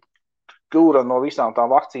izstāstīt, kura no visām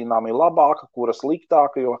tām vakcīnām ir labāka, kura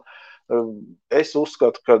sliktāka, jo es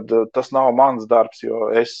uzskatu, ka tas nav mans darbs,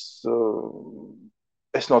 jo es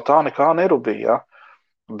no tā nekā nerubīju, jā.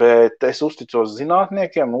 Bet es uzticos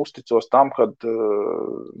zinātniekiem, uzticos tam, ka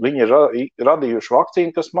viņi ir radījuši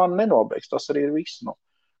vakcīnu, kas man nenobeigs. Tas arī ir viss.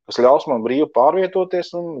 Kas ļaus man brīvi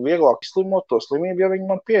pārvietoties un vieglāk izslimot to slimību, ja viņi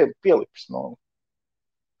man pielips.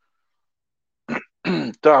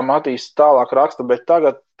 Tā Matīs tālāk raksta, bet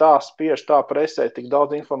tagad tā spiež, tā presē, tik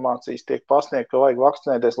daudz informācijas tiek pasniegt, ka vajag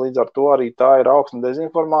vakcinēties, līdz ar to arī tā ir augsta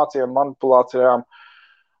dezinformācija un manipulācijām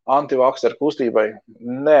antivakseru kustībai.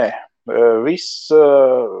 Nē. Viss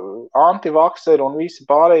antivakseri un visi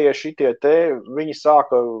pārējie šitie te, viņi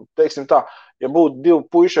sāka, teiksim tā, ja būtu divi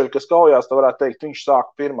puišeļi, kas kaujās, tā varētu teikt, viņš sāka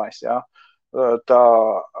pirmais, jā.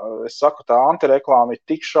 Es saku, tā antireklāma ir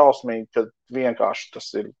tik šausmīga, ka vienkārši tas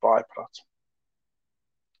ir vājprāts.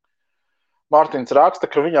 Mārtiņš raksta,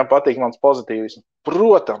 ka viņam patīk mans pozitīvisms.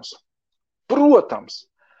 Protams.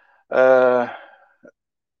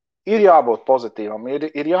 Ir jābūt pozitīvam,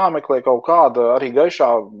 ir jāmeklē kaut kāda arī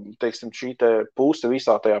gaišā, teiksim, šī te puse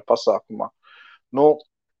visā tajā pasākumā.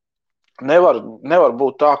 Nevar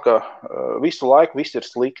būt tā, ka visu laiku viss ir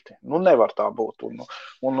slikti. Nevar tā būt.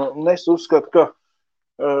 Un es uzskatu, ka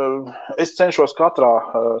es cenšos katrā,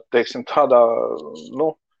 teiksim, tādā,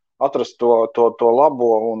 atrast to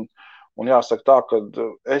labo un jāsaka tā, ka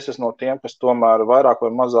es esmu no tiem, kas tomēr vairāk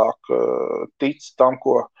vai mazāk tic tam,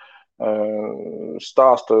 ko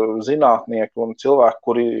stāsta zinātnieki un cilvēki,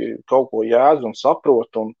 kuri kaut ko jēdz un saprot.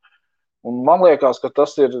 Un man liekas, ka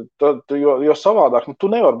tas ir, jo savādāk, tu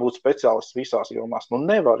nevari būt speciālists visās jomās.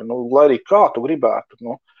 Nevari, lai arī kā tu gribētu.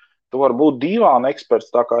 Tu vari būt dīvāna eksperts,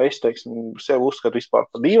 tā kā es, teiksim, sevi uzskatu vispār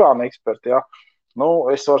par dīvāna ekspertu, jā.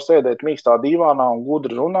 Es varu sēdēt mīkstā dīvānā un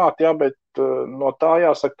gudri runāt, jā, bet no tā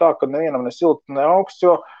jāsaka tā, ka nevienam ne silts, ne augsts,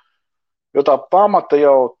 jo tā pamata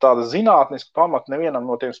jau, tāda zinātniska pamata nevienam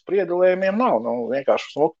no tiem spriedelējumiem nav.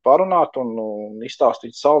 Vienkārši smuki parunāt un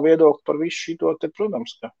izstāstīt savu viedokli par visu šito te,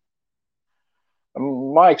 protams, ka.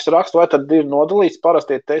 Maiks raksta, vai tad ir nodalīts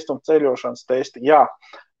parastie testi un ceļošanas testi? Jā,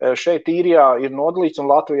 šeit Īrijā ir nodalīts un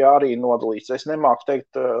Latvijā arī ir nodalīts. Es nemāku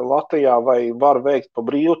teikt Latvijā, vai var veikt pa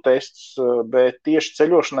brīvu testus, bet tieši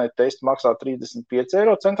ceļošanai testi maksā 35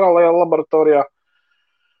 eiro centrālajā laboratorijā.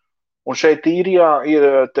 Un šeit Īrijā ir,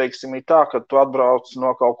 teiksim, tā, ka tu atbrauc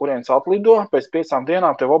no kaut kurienes atlido, pēc 5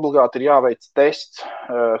 dienām tev obligāti ir jāveic tests,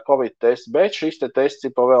 Covid tests, bet šis te tests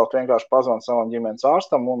ir pavēlt vienkārši pazvanīt savam ģimenes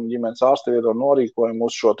ārstam un ģimenes ārsti iedod norīkojumu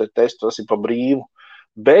uz šo te testu, tas ir pa brīvu.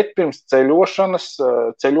 Bet pirms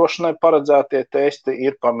ceļošanai paredzētie testi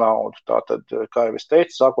ir par naudu. Tātad, kā jau es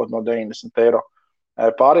teicu, sākot no 90 eiro.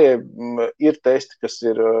 Pārējie ir testi, kas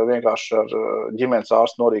ir vienkārši ar ģimenes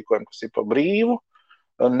ārstu norīkojumu, kas ir pa brīvu.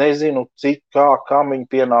 Nezinu, cik, kam viņi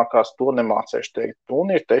pienākās, to nemācēšu teikt.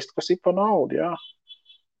 Un ir testi, kas ir pa naudu, jā.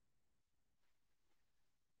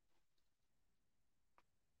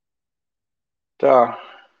 Tā.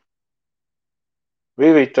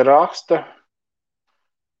 Vivita raksta.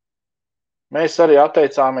 Mēs arī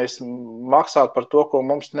atteicāmies maksāt par to, ko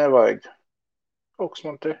mums nevajag. Kaut kas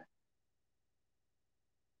man te.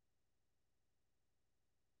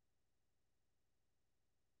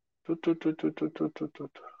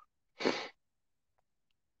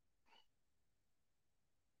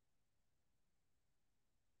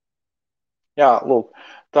 Jā, lūk,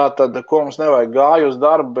 tā tad, ko mums nevajag gāju uz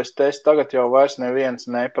darbu bez testa, tagad jau vairs neviens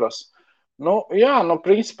neprasa. Nu, jā,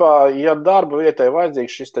 principā, ja darba vietai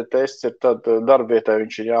vajadzīgs šis tests ir, tad darba vietai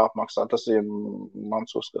viņš ir jāapmaksā. Tas ir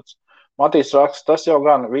mans uzskats. Matīs raksta, tas jau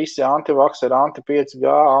gan visi antivakseri, anti-5G,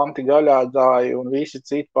 anti-gaļādāji un visi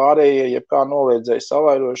citi pārējie, jebkā noliedzēji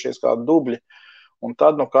savairojušies kā dubļi. Un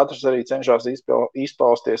tad, katrs arī cenšas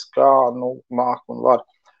izpausties, kā, māk un var.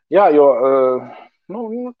 Jā, jo,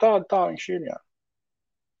 tā viņš ir, jā.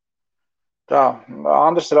 Tā,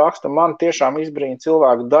 Andris raksta, man tiešām izbrīna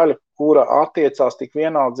cilvēku daļa, kura attiecās tik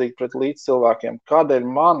vienaldzīgi pret līdzcilvēkiem. Kādēļ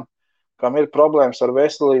man, kam ir problēmas ar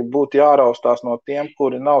veselību, būtu jāraustās no tiem,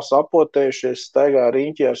 kuri nav sapotējušies, staigā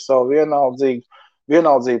riņķi ar savu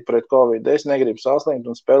vienaldzību pret Covid. Es negribu saslimt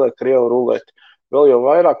un spēlēt Krievu ruleti. Vēl jau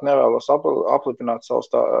vairāk nevēlos aplipināt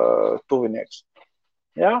savus tuviniekus.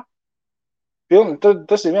 Jā,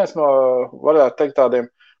 tas ir viens no, varētu teikt,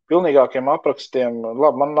 tādiem pilnīgākiem aprakstiem.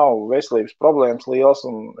 Labi, man nav veselības problēmas liels,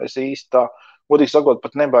 un es īsti tā, godīgi sakot,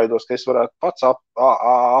 pat nebaidos, ka es varētu pats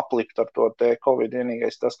aplikt ar to te Covid.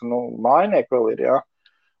 Vienīgais tas, ka, mājnieki vēl ir, jā.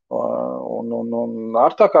 Un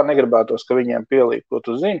ar tā kā negribētos, ka viņiem pielīk, ko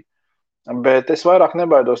tu zini. Bet es vairāk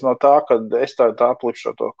nebaidos no tā, ka es tā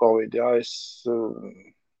aplipšu ar to Covid, jā. Es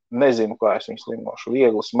nezinu, kā es viņu slimošu.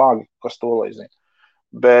 Viegli, smagi, kas to lai zina.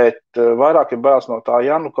 Bet vairāk ir bailes no tā,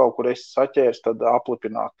 ja kaut kur es saķēru, tad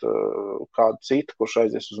aplipināt kādu citu, kurš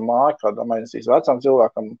aizies uz māju, kādam aizies vecam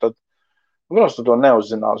cilvēkam. Tad, protams, tu to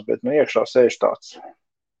neuzzinās, bet iekšā sēž tāds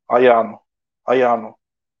ajānu.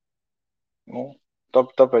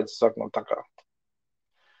 Tāpēc es saku, tā kā.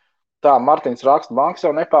 Tā, Martins raksta, bankas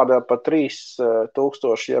jau nepārdeva par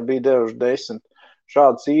 3000, ja bija devuši 10.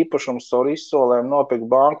 Šādas īpašumus caur izsolēm nopirka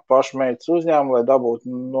banku pašmeitas uzņēmumu, lai dabūtu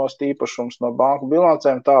nost īpašumus no banku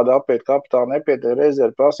bilancēm. Tāda apiet kapitāla nepietiek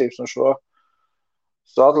rezervi prasības un šo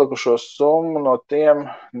atlikušo summu no tiem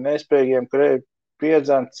nespējīgiem kredītiem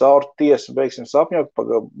piedzēnt caur tiesu. Beigsim sapņot,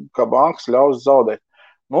 ka bankas ļaus zaudēt.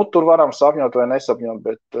 Tur varam sapņot vai nesapņot,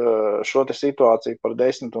 bet šo te situāciju par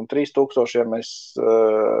 10 un 3000 es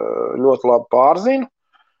ļoti labi pārzinu.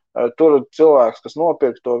 Tur cilvēks, kas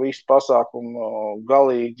nopirka to visu pasākumu,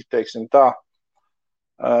 galīgi, teiksim tā,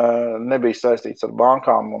 nebija saistīts ar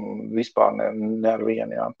bankām un vispār ne ar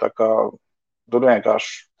vienu. Jā. Tā kā tur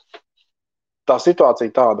vienkārši tā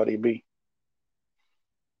situācija tāda arī bija.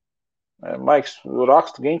 Maiks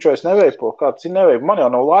raksta, Ginčo, es neveipoju, kāds ir neveipoju. Man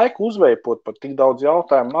jau nav laika uzveipot par tik daudz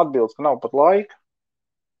jautājumu un atbildes, ka nav pat laika.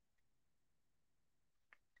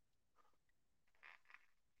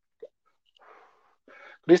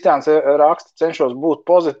 Kristiāns raksta, cenšos būt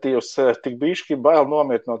pozitīvs, tik bišķi bail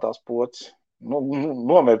nomirt no tās potes.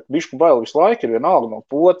 Nomirt bišķi bail visu laiku ir vienalga no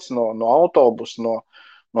potes, no autobusa,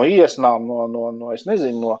 no iesnām, es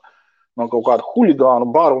nezinu, no kaut kāda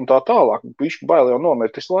huligānu baru un tā tālāk. Bišķi bail jau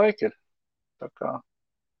nomirt visu laiku ir. Tā kā.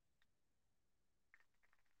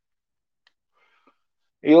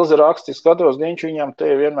 Ilze raksta, skatos, Ginču, viņam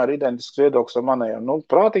te vienmēr identisks viedoklis ar manējiem.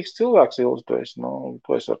 Prātīgs cilvēks, Ilze, tu esi,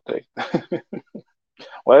 ko es varu teikt.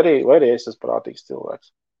 vai arī es esmu prātīgs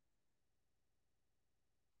cilvēks.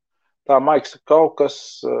 Tā, Maiks, kaut kas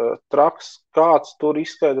traks, kāds tur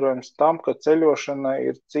izskaidrojums tam, ka ceļošana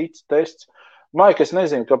ir cits tests. Maik, es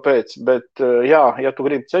nezinu, kāpēc, bet jā, ja tu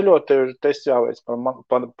gribi ceļot, tev ir tests jāveic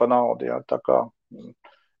pa naudu, jā. Tā kā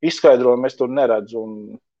izskaidrojumu es tur neredzu un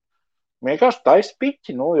vienkārši taisi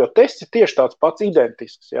piķi, jo tests ir tieši tāds pats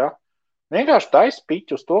identisks, jā. Vienkārši taisi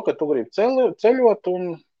piķi uz to, ka tu gribi ceļot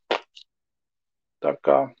un tā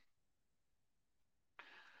kā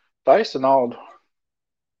taisa naudu.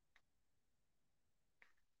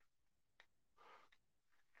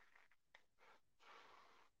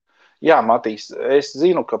 Jā, Matīs, es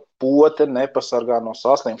zinu, ka pote nepasargā no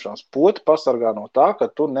saslimšanas. Pote pasargā no tā, ka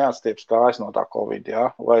tu neatstieps kājas no tā Covid, jā,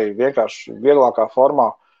 vai vienkārši vieglākā formā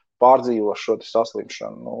pārdzīvo šo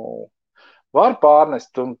saslimšanu. Var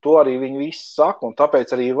pārnest, un to arī viņi visi saka, un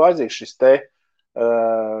tāpēc arī ir vajadzīgs šis te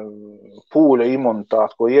pūļa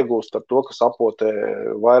imunitāte, ko iegūst ar to, ka sapotē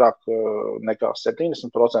vairāk nekā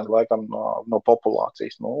 70% laikam no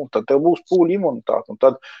populācijas. Tad tev būs pūļa imunitāte, un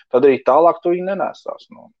tad arī tālāk tu viņu nenēsās.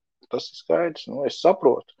 Tas ir skaidrs. Es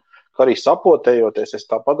saprotu, ka arī sapotējoties, es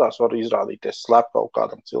tāpatās varu izrādīties slepkavu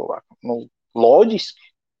kādam cilvēkam. Loģiski.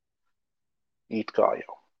 It kā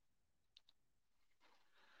jau.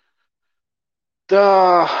 Tā.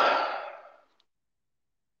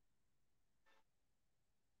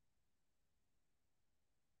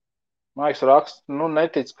 Maiks raksta,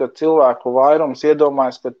 netic, ka cilvēku vairums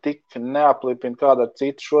iedomājas, ka tik neaplipina kādu ar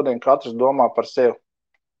citu. Šodien katrs domā par sevi.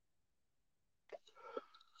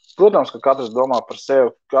 Protams, ka katrs domā par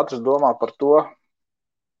sevi, katrs domā par to,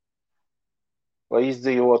 lai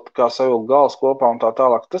izdzīvotu, kā savilkt galus kopā un tā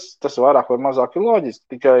tālāk. Tas vairāk vai mazāk ir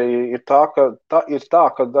loģiski. Tikai ir tā,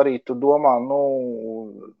 ka arī tu domā,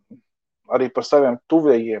 arī par saviem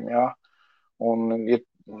tuvējiem, jā. Un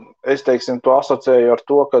es, teiksim, to asociēju ar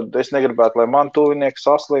to, ka es negribētu, lai man tuvinieki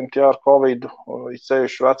saslimt, jā, ar Covid,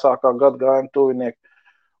 ceļš vecākā gadgājuma tuvinieki,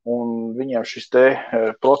 un viņiem šis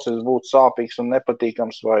process būtu sāpīgs un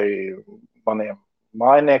nepatīkams vai maniem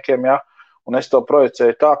mājiniekiem, jā. Un es to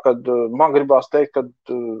projicēju tā, ka man gribās teikt, ka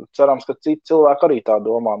cerams, ka citi cilvēki arī tā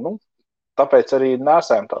domā. Tāpēc arī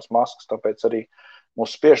nesējam tās maskas, tāpēc arī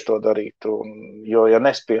mūs spiež to darīt. Jo, ja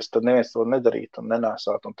nespiest, tad neviens to nedarītu un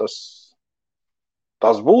nenēsāt. Un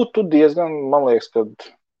tas būtu diezgan, man liekas, ka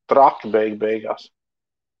traki beigās.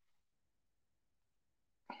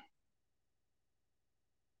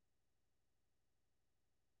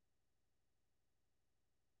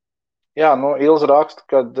 Jā, Ilza raksta,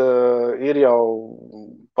 ka ir jau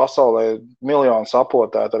pasaulē miljonus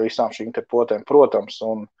apotētu ar visām šīm te potēm, protams,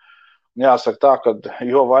 un jāsaka tā, ka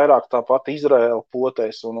jo vairāk tāpat Izraēla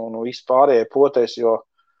potēs un vispārējie potēs,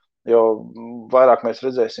 jo vairāk mēs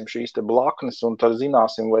redzēsim šīs te blaknes, un tad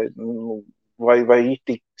zināsim, vai ir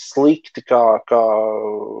tik slikti,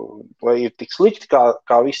 vai ir tik slikti,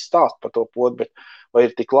 kā viss stāst par to potu, bet vai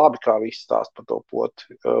ir tik labi, kā viss stāst par to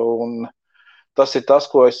potu. Un tas ir tas,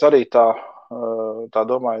 ko es arī tā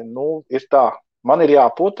domāju, ir tā, man ir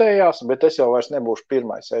jāpotējās, bet es jau vairs nebūšu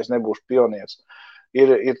pirmais, ja es nebūšu pionieris.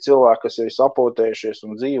 Ir cilvēki, kas ir sapotējušies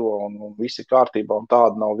un dzīvo, un visi kārtībā, un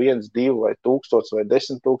tādi nav 1, 2 vai 1000 vai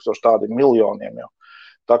 10 000, tādi miljoniem jau.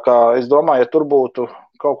 Tā kā es domāju, ja tur būtu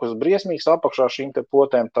kaut kas briesmīgs apakšā šīm te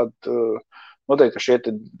potēm, tad noteikti, ka šie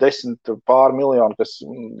 10 pār miljoni, kas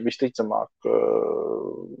visticamāk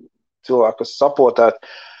cilvēki, kas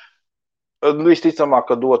sapotēti, visticamāk,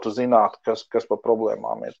 ka dotu zināt, kas pa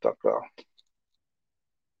problēmām ir.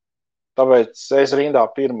 Tāpēc es rindā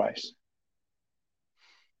pirmais.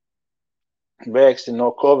 Bēgsi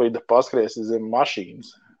no Covida, paskriesi zem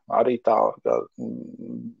mašīnas. Arī tā.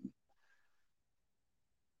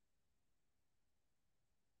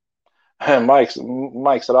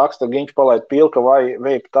 Maiks raksta, ka viņš palaid pilka vai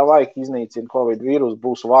veipa tā vajag iznīcina Covid vīrusu,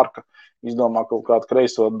 būs varka, izdomā kaut kādu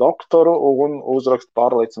kreiso doktoru un uzraksta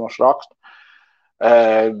pārliecinošu rakstu.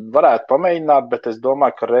 Varētu pamēģināt, bet es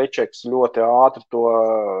domāju, ka Reičeks ļoti ātri to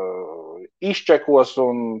izčekos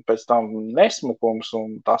un pēc tam nesmukums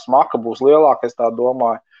un tā smaka būs lielāka, es tā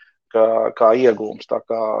domāju, kā iegūms. Tā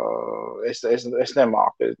kā es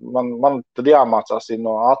nemāku. Man tad jāmācās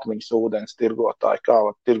no atmiņas ūdens tirgotāji, kā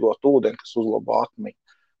var tirgot ūdeni, kas uzlabo atmiņu.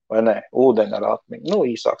 Vai ne? Ūdeni ar atmiņu.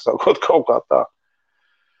 Īsāk sakot, kaut kā tā.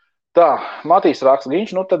 Tā, Matīs raksta,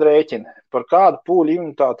 viņš tad rēķina, par kādu pūļu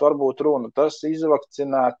imunitāti var būt runa. Tas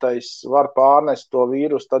izvakcinētais var pārnest to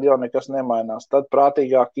vīrusu, tad jau nekas nemainās. Tad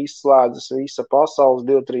prātīgāk izslēdzas visa pasaules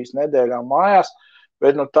 2-3 nedēļām mājās,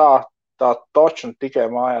 bet tā toču tikai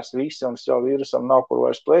mājās visi, un jau vīrusam nav kur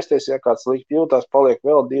vairs plēsties, ja kāds slikti jūtās, paliek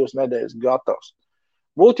vēl 2 nedēļas gatavs.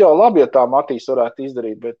 Būtu jau labi, ja tā Matīs varētu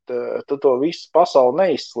izdarīt, bet tu to visu pasauli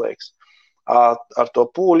neizslēgs. Ar to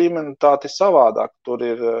pūļu imunitāti savādāk. Tur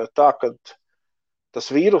ir tā, ka tas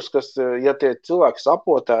vīrus, ja tie cilvēki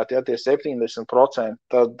sapotēti, ja tie 70%,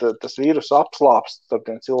 tad tas vīrus apslāpst starp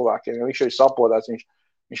tiem cilvēkiem, jo viņš ir sapotēts,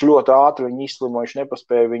 viņš ļoti ātri viņu izslimo, viņš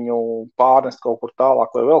nepaspēja viņu pārnest kaut kur tālāk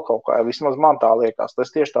vai vēl kaut kā. Vismaz man tā liekas.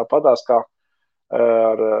 Tas tieši tāpatās kā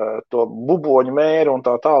ar to buboņu mēru un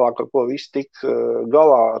tā tālāk, ar ko visi tik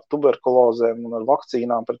galā ar tuberkulozēm un ar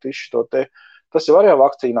vakcīnām pret visu to te. Tas jau arī ar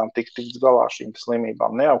vakcīnām tiks galā šīm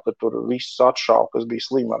slimībām. Ne jau, ka tur visus atšauja, kas bija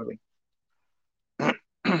slimi ar viņu.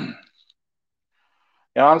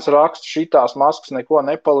 Jānis raksta, šitās maskas neko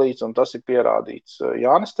nepalīdz, un tas ir pierādīts.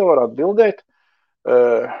 Jānis, tev var atbildēt.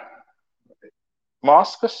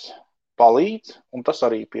 Maskas palīdz, un tas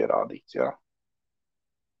arī pierādīts. Jā.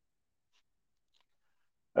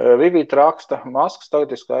 Vivīta raksta, maskas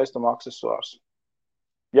tagad ir skaistuma aksesuārs.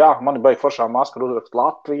 Jā, man ir baigi foršā maska uzrakst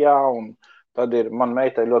Latvijā, un tad man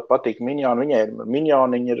meitai ļoti patīk miņoni, viņai ir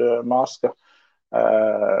miņoniņa ir maska.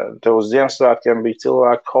 Te uz Ziemassvētkiem bija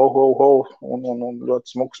cilvēki ho, un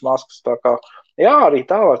ļoti smuks maskas. Tā kā, jā, arī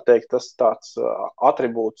tā var teikt, tas tāds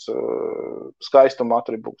atribūts, skaistuma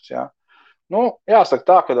atribūts, jā. Jāsaka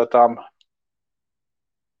tā, ka tām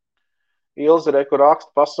Ilze Reku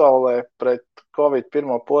raksta pasaulē pret Covid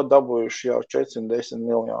pirmo podu dabūjuši jau 410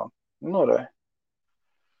 miljonu. Re.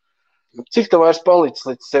 Cik tev vairs palicis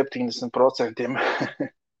līdz 70%?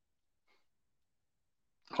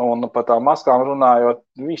 Un par tām maskām runājot,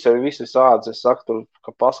 visi sāds, es saku, tur,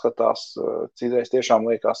 ka paskatās, citreiz tiešām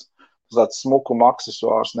liekas tāds smukuma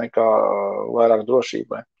aksesuārs nekā vairāk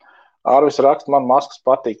drošībai. Ārvis raksta, man maskas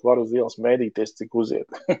patīk, var uz ielas mēdīties, cik uziet.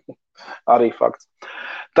 Arī fakts.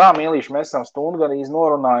 Tā, mīlīši, mēs esam stundu gan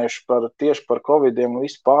norunājuši tieši par Covidiem un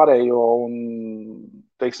visu pārējo un,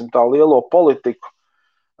 teiksim, tā lielo politiku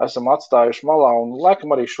esam atstājuši malā un laikam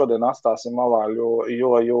arī šodien atstāsim malā,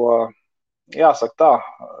 jo jāsaka tā,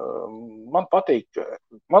 man patīk.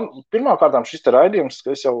 Man pirmkārtām šis te raidījums, ka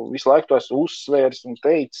es jau visu laiku to esmu uzsvēris un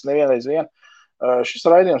teicis nevienreiz vien, šis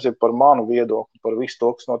raidījums ir par manu viedokli, par visu to,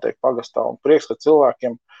 kas notiek pagastā un prieks, ka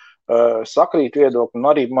cilvēkiem sakrīt viedokli un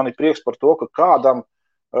arī man ir prieks par to, ka kādam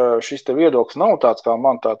šis te viedoklis nav tāds kā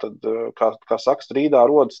man, tātad, kā saka, strīdā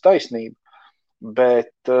rodas taisnība,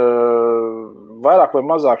 bet vairāk vai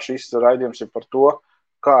mazāk šis raidījums ir par to,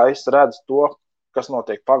 kā es redzu to, kas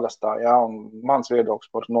notiek pagastā, jā, un mans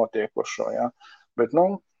viedoklis par notiekošo, jā. Bet,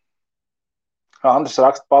 Andris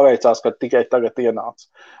raksta, paveicās, ka tikai tagad ienāca.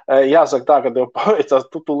 Jāsaka tā, ka tev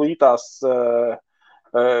paveicās, tu tulītās,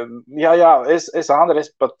 es, Andri,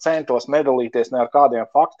 es pat centos nedalīties ne ar kādiem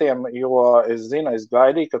faktiem, jo es zinu, es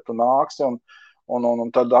gaidīju, ka tu nāksi, un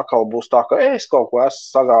tad atkal būs tā, ka es kaut ko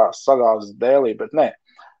esmu sagāzis dēlī, bet nē.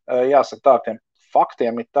 Jāsaka tā, tiem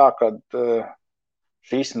faktiem ir tā, ka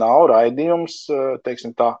šīs nav raidījums,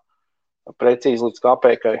 teiksim tā, precīzi līdz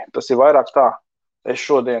kāpēkai. Tas ir vairāk tā, es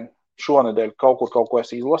šonedēļ kaut ko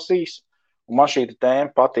esmu izlasījis, un man šī tēma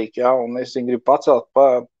patīk, jā, un es viņu gribu pacelt,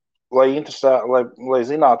 lai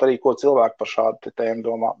zinātu arī, ko cilvēki par šādu tēmu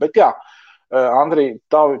domā. Bet jā, Andri,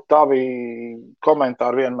 tavi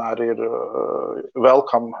komentāri vienmēr ir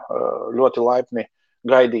welcome, ļoti laipni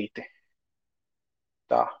gaidīti.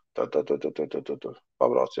 Tā,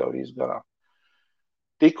 pabrauc jau visu garām.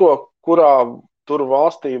 Tikko, kurā tur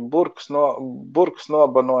valstī burkas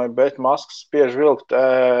nobanoja, bet maskas spiež vilkt.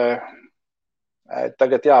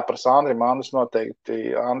 Tagad jāprasa Andrim, Andris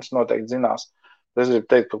noteikti zinās. Es gribu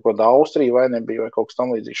teikt, ka kaut kāda Austrija vai nebija, vai kaut kas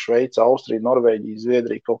tam līdzīgs. Šveica, Austrija, Norvēģija,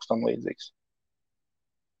 Zviedrija, kaut kas tam līdzīgs.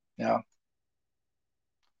 Jā.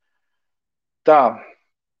 Tā.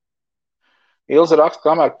 Ilza raksta,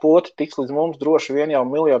 kamēr poti tiks līdz mums, droši vien jau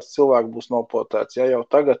miljards cilvēku būs nopotēts. Ja jau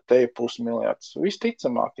tagad te ir pusmiljards.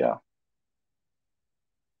 Visticamāk, jā.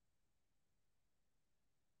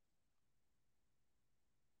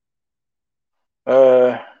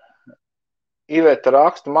 Iveta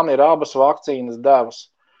raksta, man ir abas vakcīnas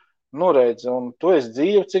devas. Nu, redz, un tu esi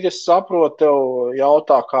dzīvi, cik es saprotu, tev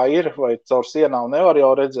jautā, kā ir, vai caur sienām nevar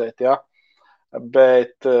jau redzēt, jā.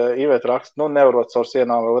 Bet Iveta raksta, nevarot caur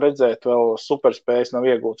sienām vēl redzēt, vēl superspējas nav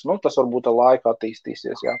iegūts. Tas varbūt ar laiku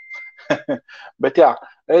attīstīsies, jā. Bet jā,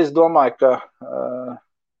 es domāju, ka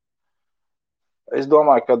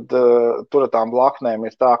tur ar tām blaknēm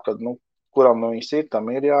ir tā, ka, kuram viņas ir, tam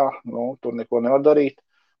ir, jā, tur neko nevar darīt.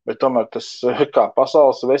 Bet tomēr tas, kā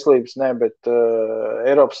pasaules veselības, bet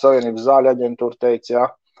Eiropas Savienības zāļu aģentūra teica, jā,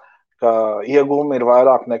 ka iegūmi ir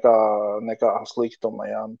vairāk nekā sliktuma.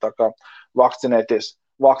 Jā. Tā kā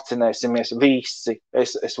vakcinēsimies visi.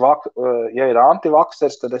 Ja ir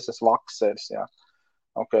antivaksers, tad es esmu vaksers. Jā.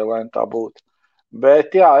 Ok, lai tā būtu.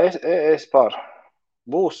 Bet jā, es par.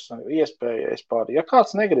 Būs iespēja, es par. Ja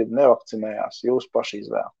kāds negrib, nevakcinējās, jūs paši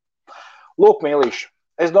izvēl. Lūk, mīlīši.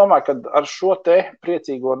 Es domāju, ka ar šo te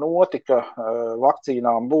priecīgo noti, ka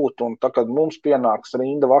vakcīnām būtu, un tā, kad mums pienāks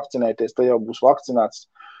rinda vakcinēties, tad jau būs vakcinēts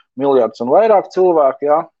miljards un vairāk cilvēku,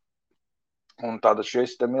 jā. Un tātad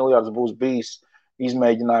šis te miljards būs bijis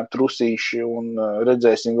izmēģinājumi trusīši, un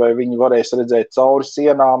redzēsim, vai viņi varēs redzēt cauri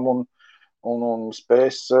sienām un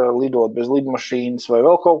spēs lidot bez lidmašīnas, vai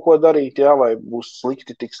vēl kaut ko darīt, jā, vai būs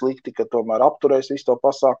tik slikti, ka tomēr apturēs visu to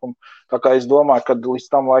pasākumu. Tā kā es domāju, ka līdz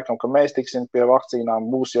tam laikam, kad mēs tiksim pie vakcīnām,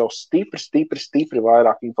 būs jau stipri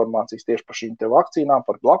vairāk informācijas tieši par šīm te vakcīnām,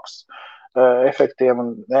 par blakus efektiem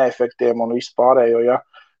un neefektiem un visu pārējo, jā.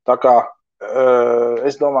 Tā kā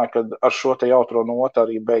es domāju, ka ar šo te jautro notu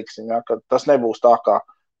arī beigsim, jā, ka tas nebūs tā kā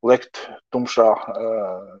lekt tumšā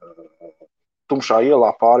ielā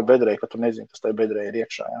pāri bedrei, ka tu nezini, kas tai bedrei ir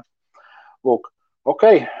iekšā. Ja? Lūk, ok,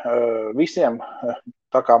 visiem,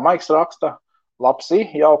 tā kā Maiks raksta, labsi,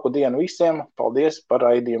 jauku dienu visiem, paldies par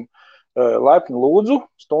raidījumu. Laipni lūdzu,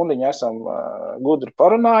 stundiņu esam gudri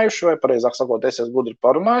parunājuši, vai pareizāk sakot, es esmu gudri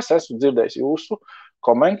parunājis, esmu dzirdējis jūsu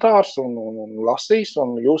komentārus un lasījis,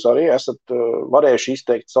 un jūs arī esat varējuši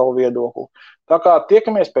izteikt savu viedokli. Tā kā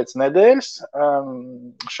tiekamies pēc nedēļas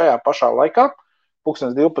šajā pašā laikā,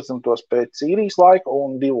 12. pēc Īrijas laika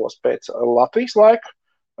un 2. pēc Latvijas laika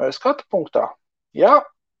skata punktā. Ja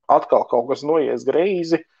atkal kaut kas noies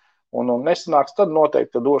greizi un nesanāks, tad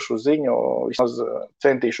noteikti došu ziņu, vismaz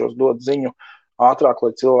centīšos dot ziņu ātrāk,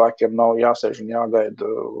 lai cilvēkiem nav jāsēž un jāgaida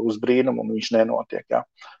uz brīnumu un viņš nenotiek. Ja.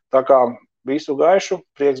 Tā kā visu gaišu,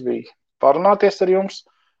 prieks bija parunāties ar jums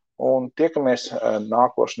un tiekamies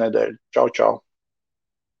nākošu nedēļu. Čau, čau!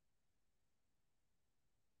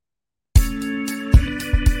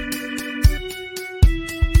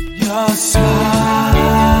 Your smile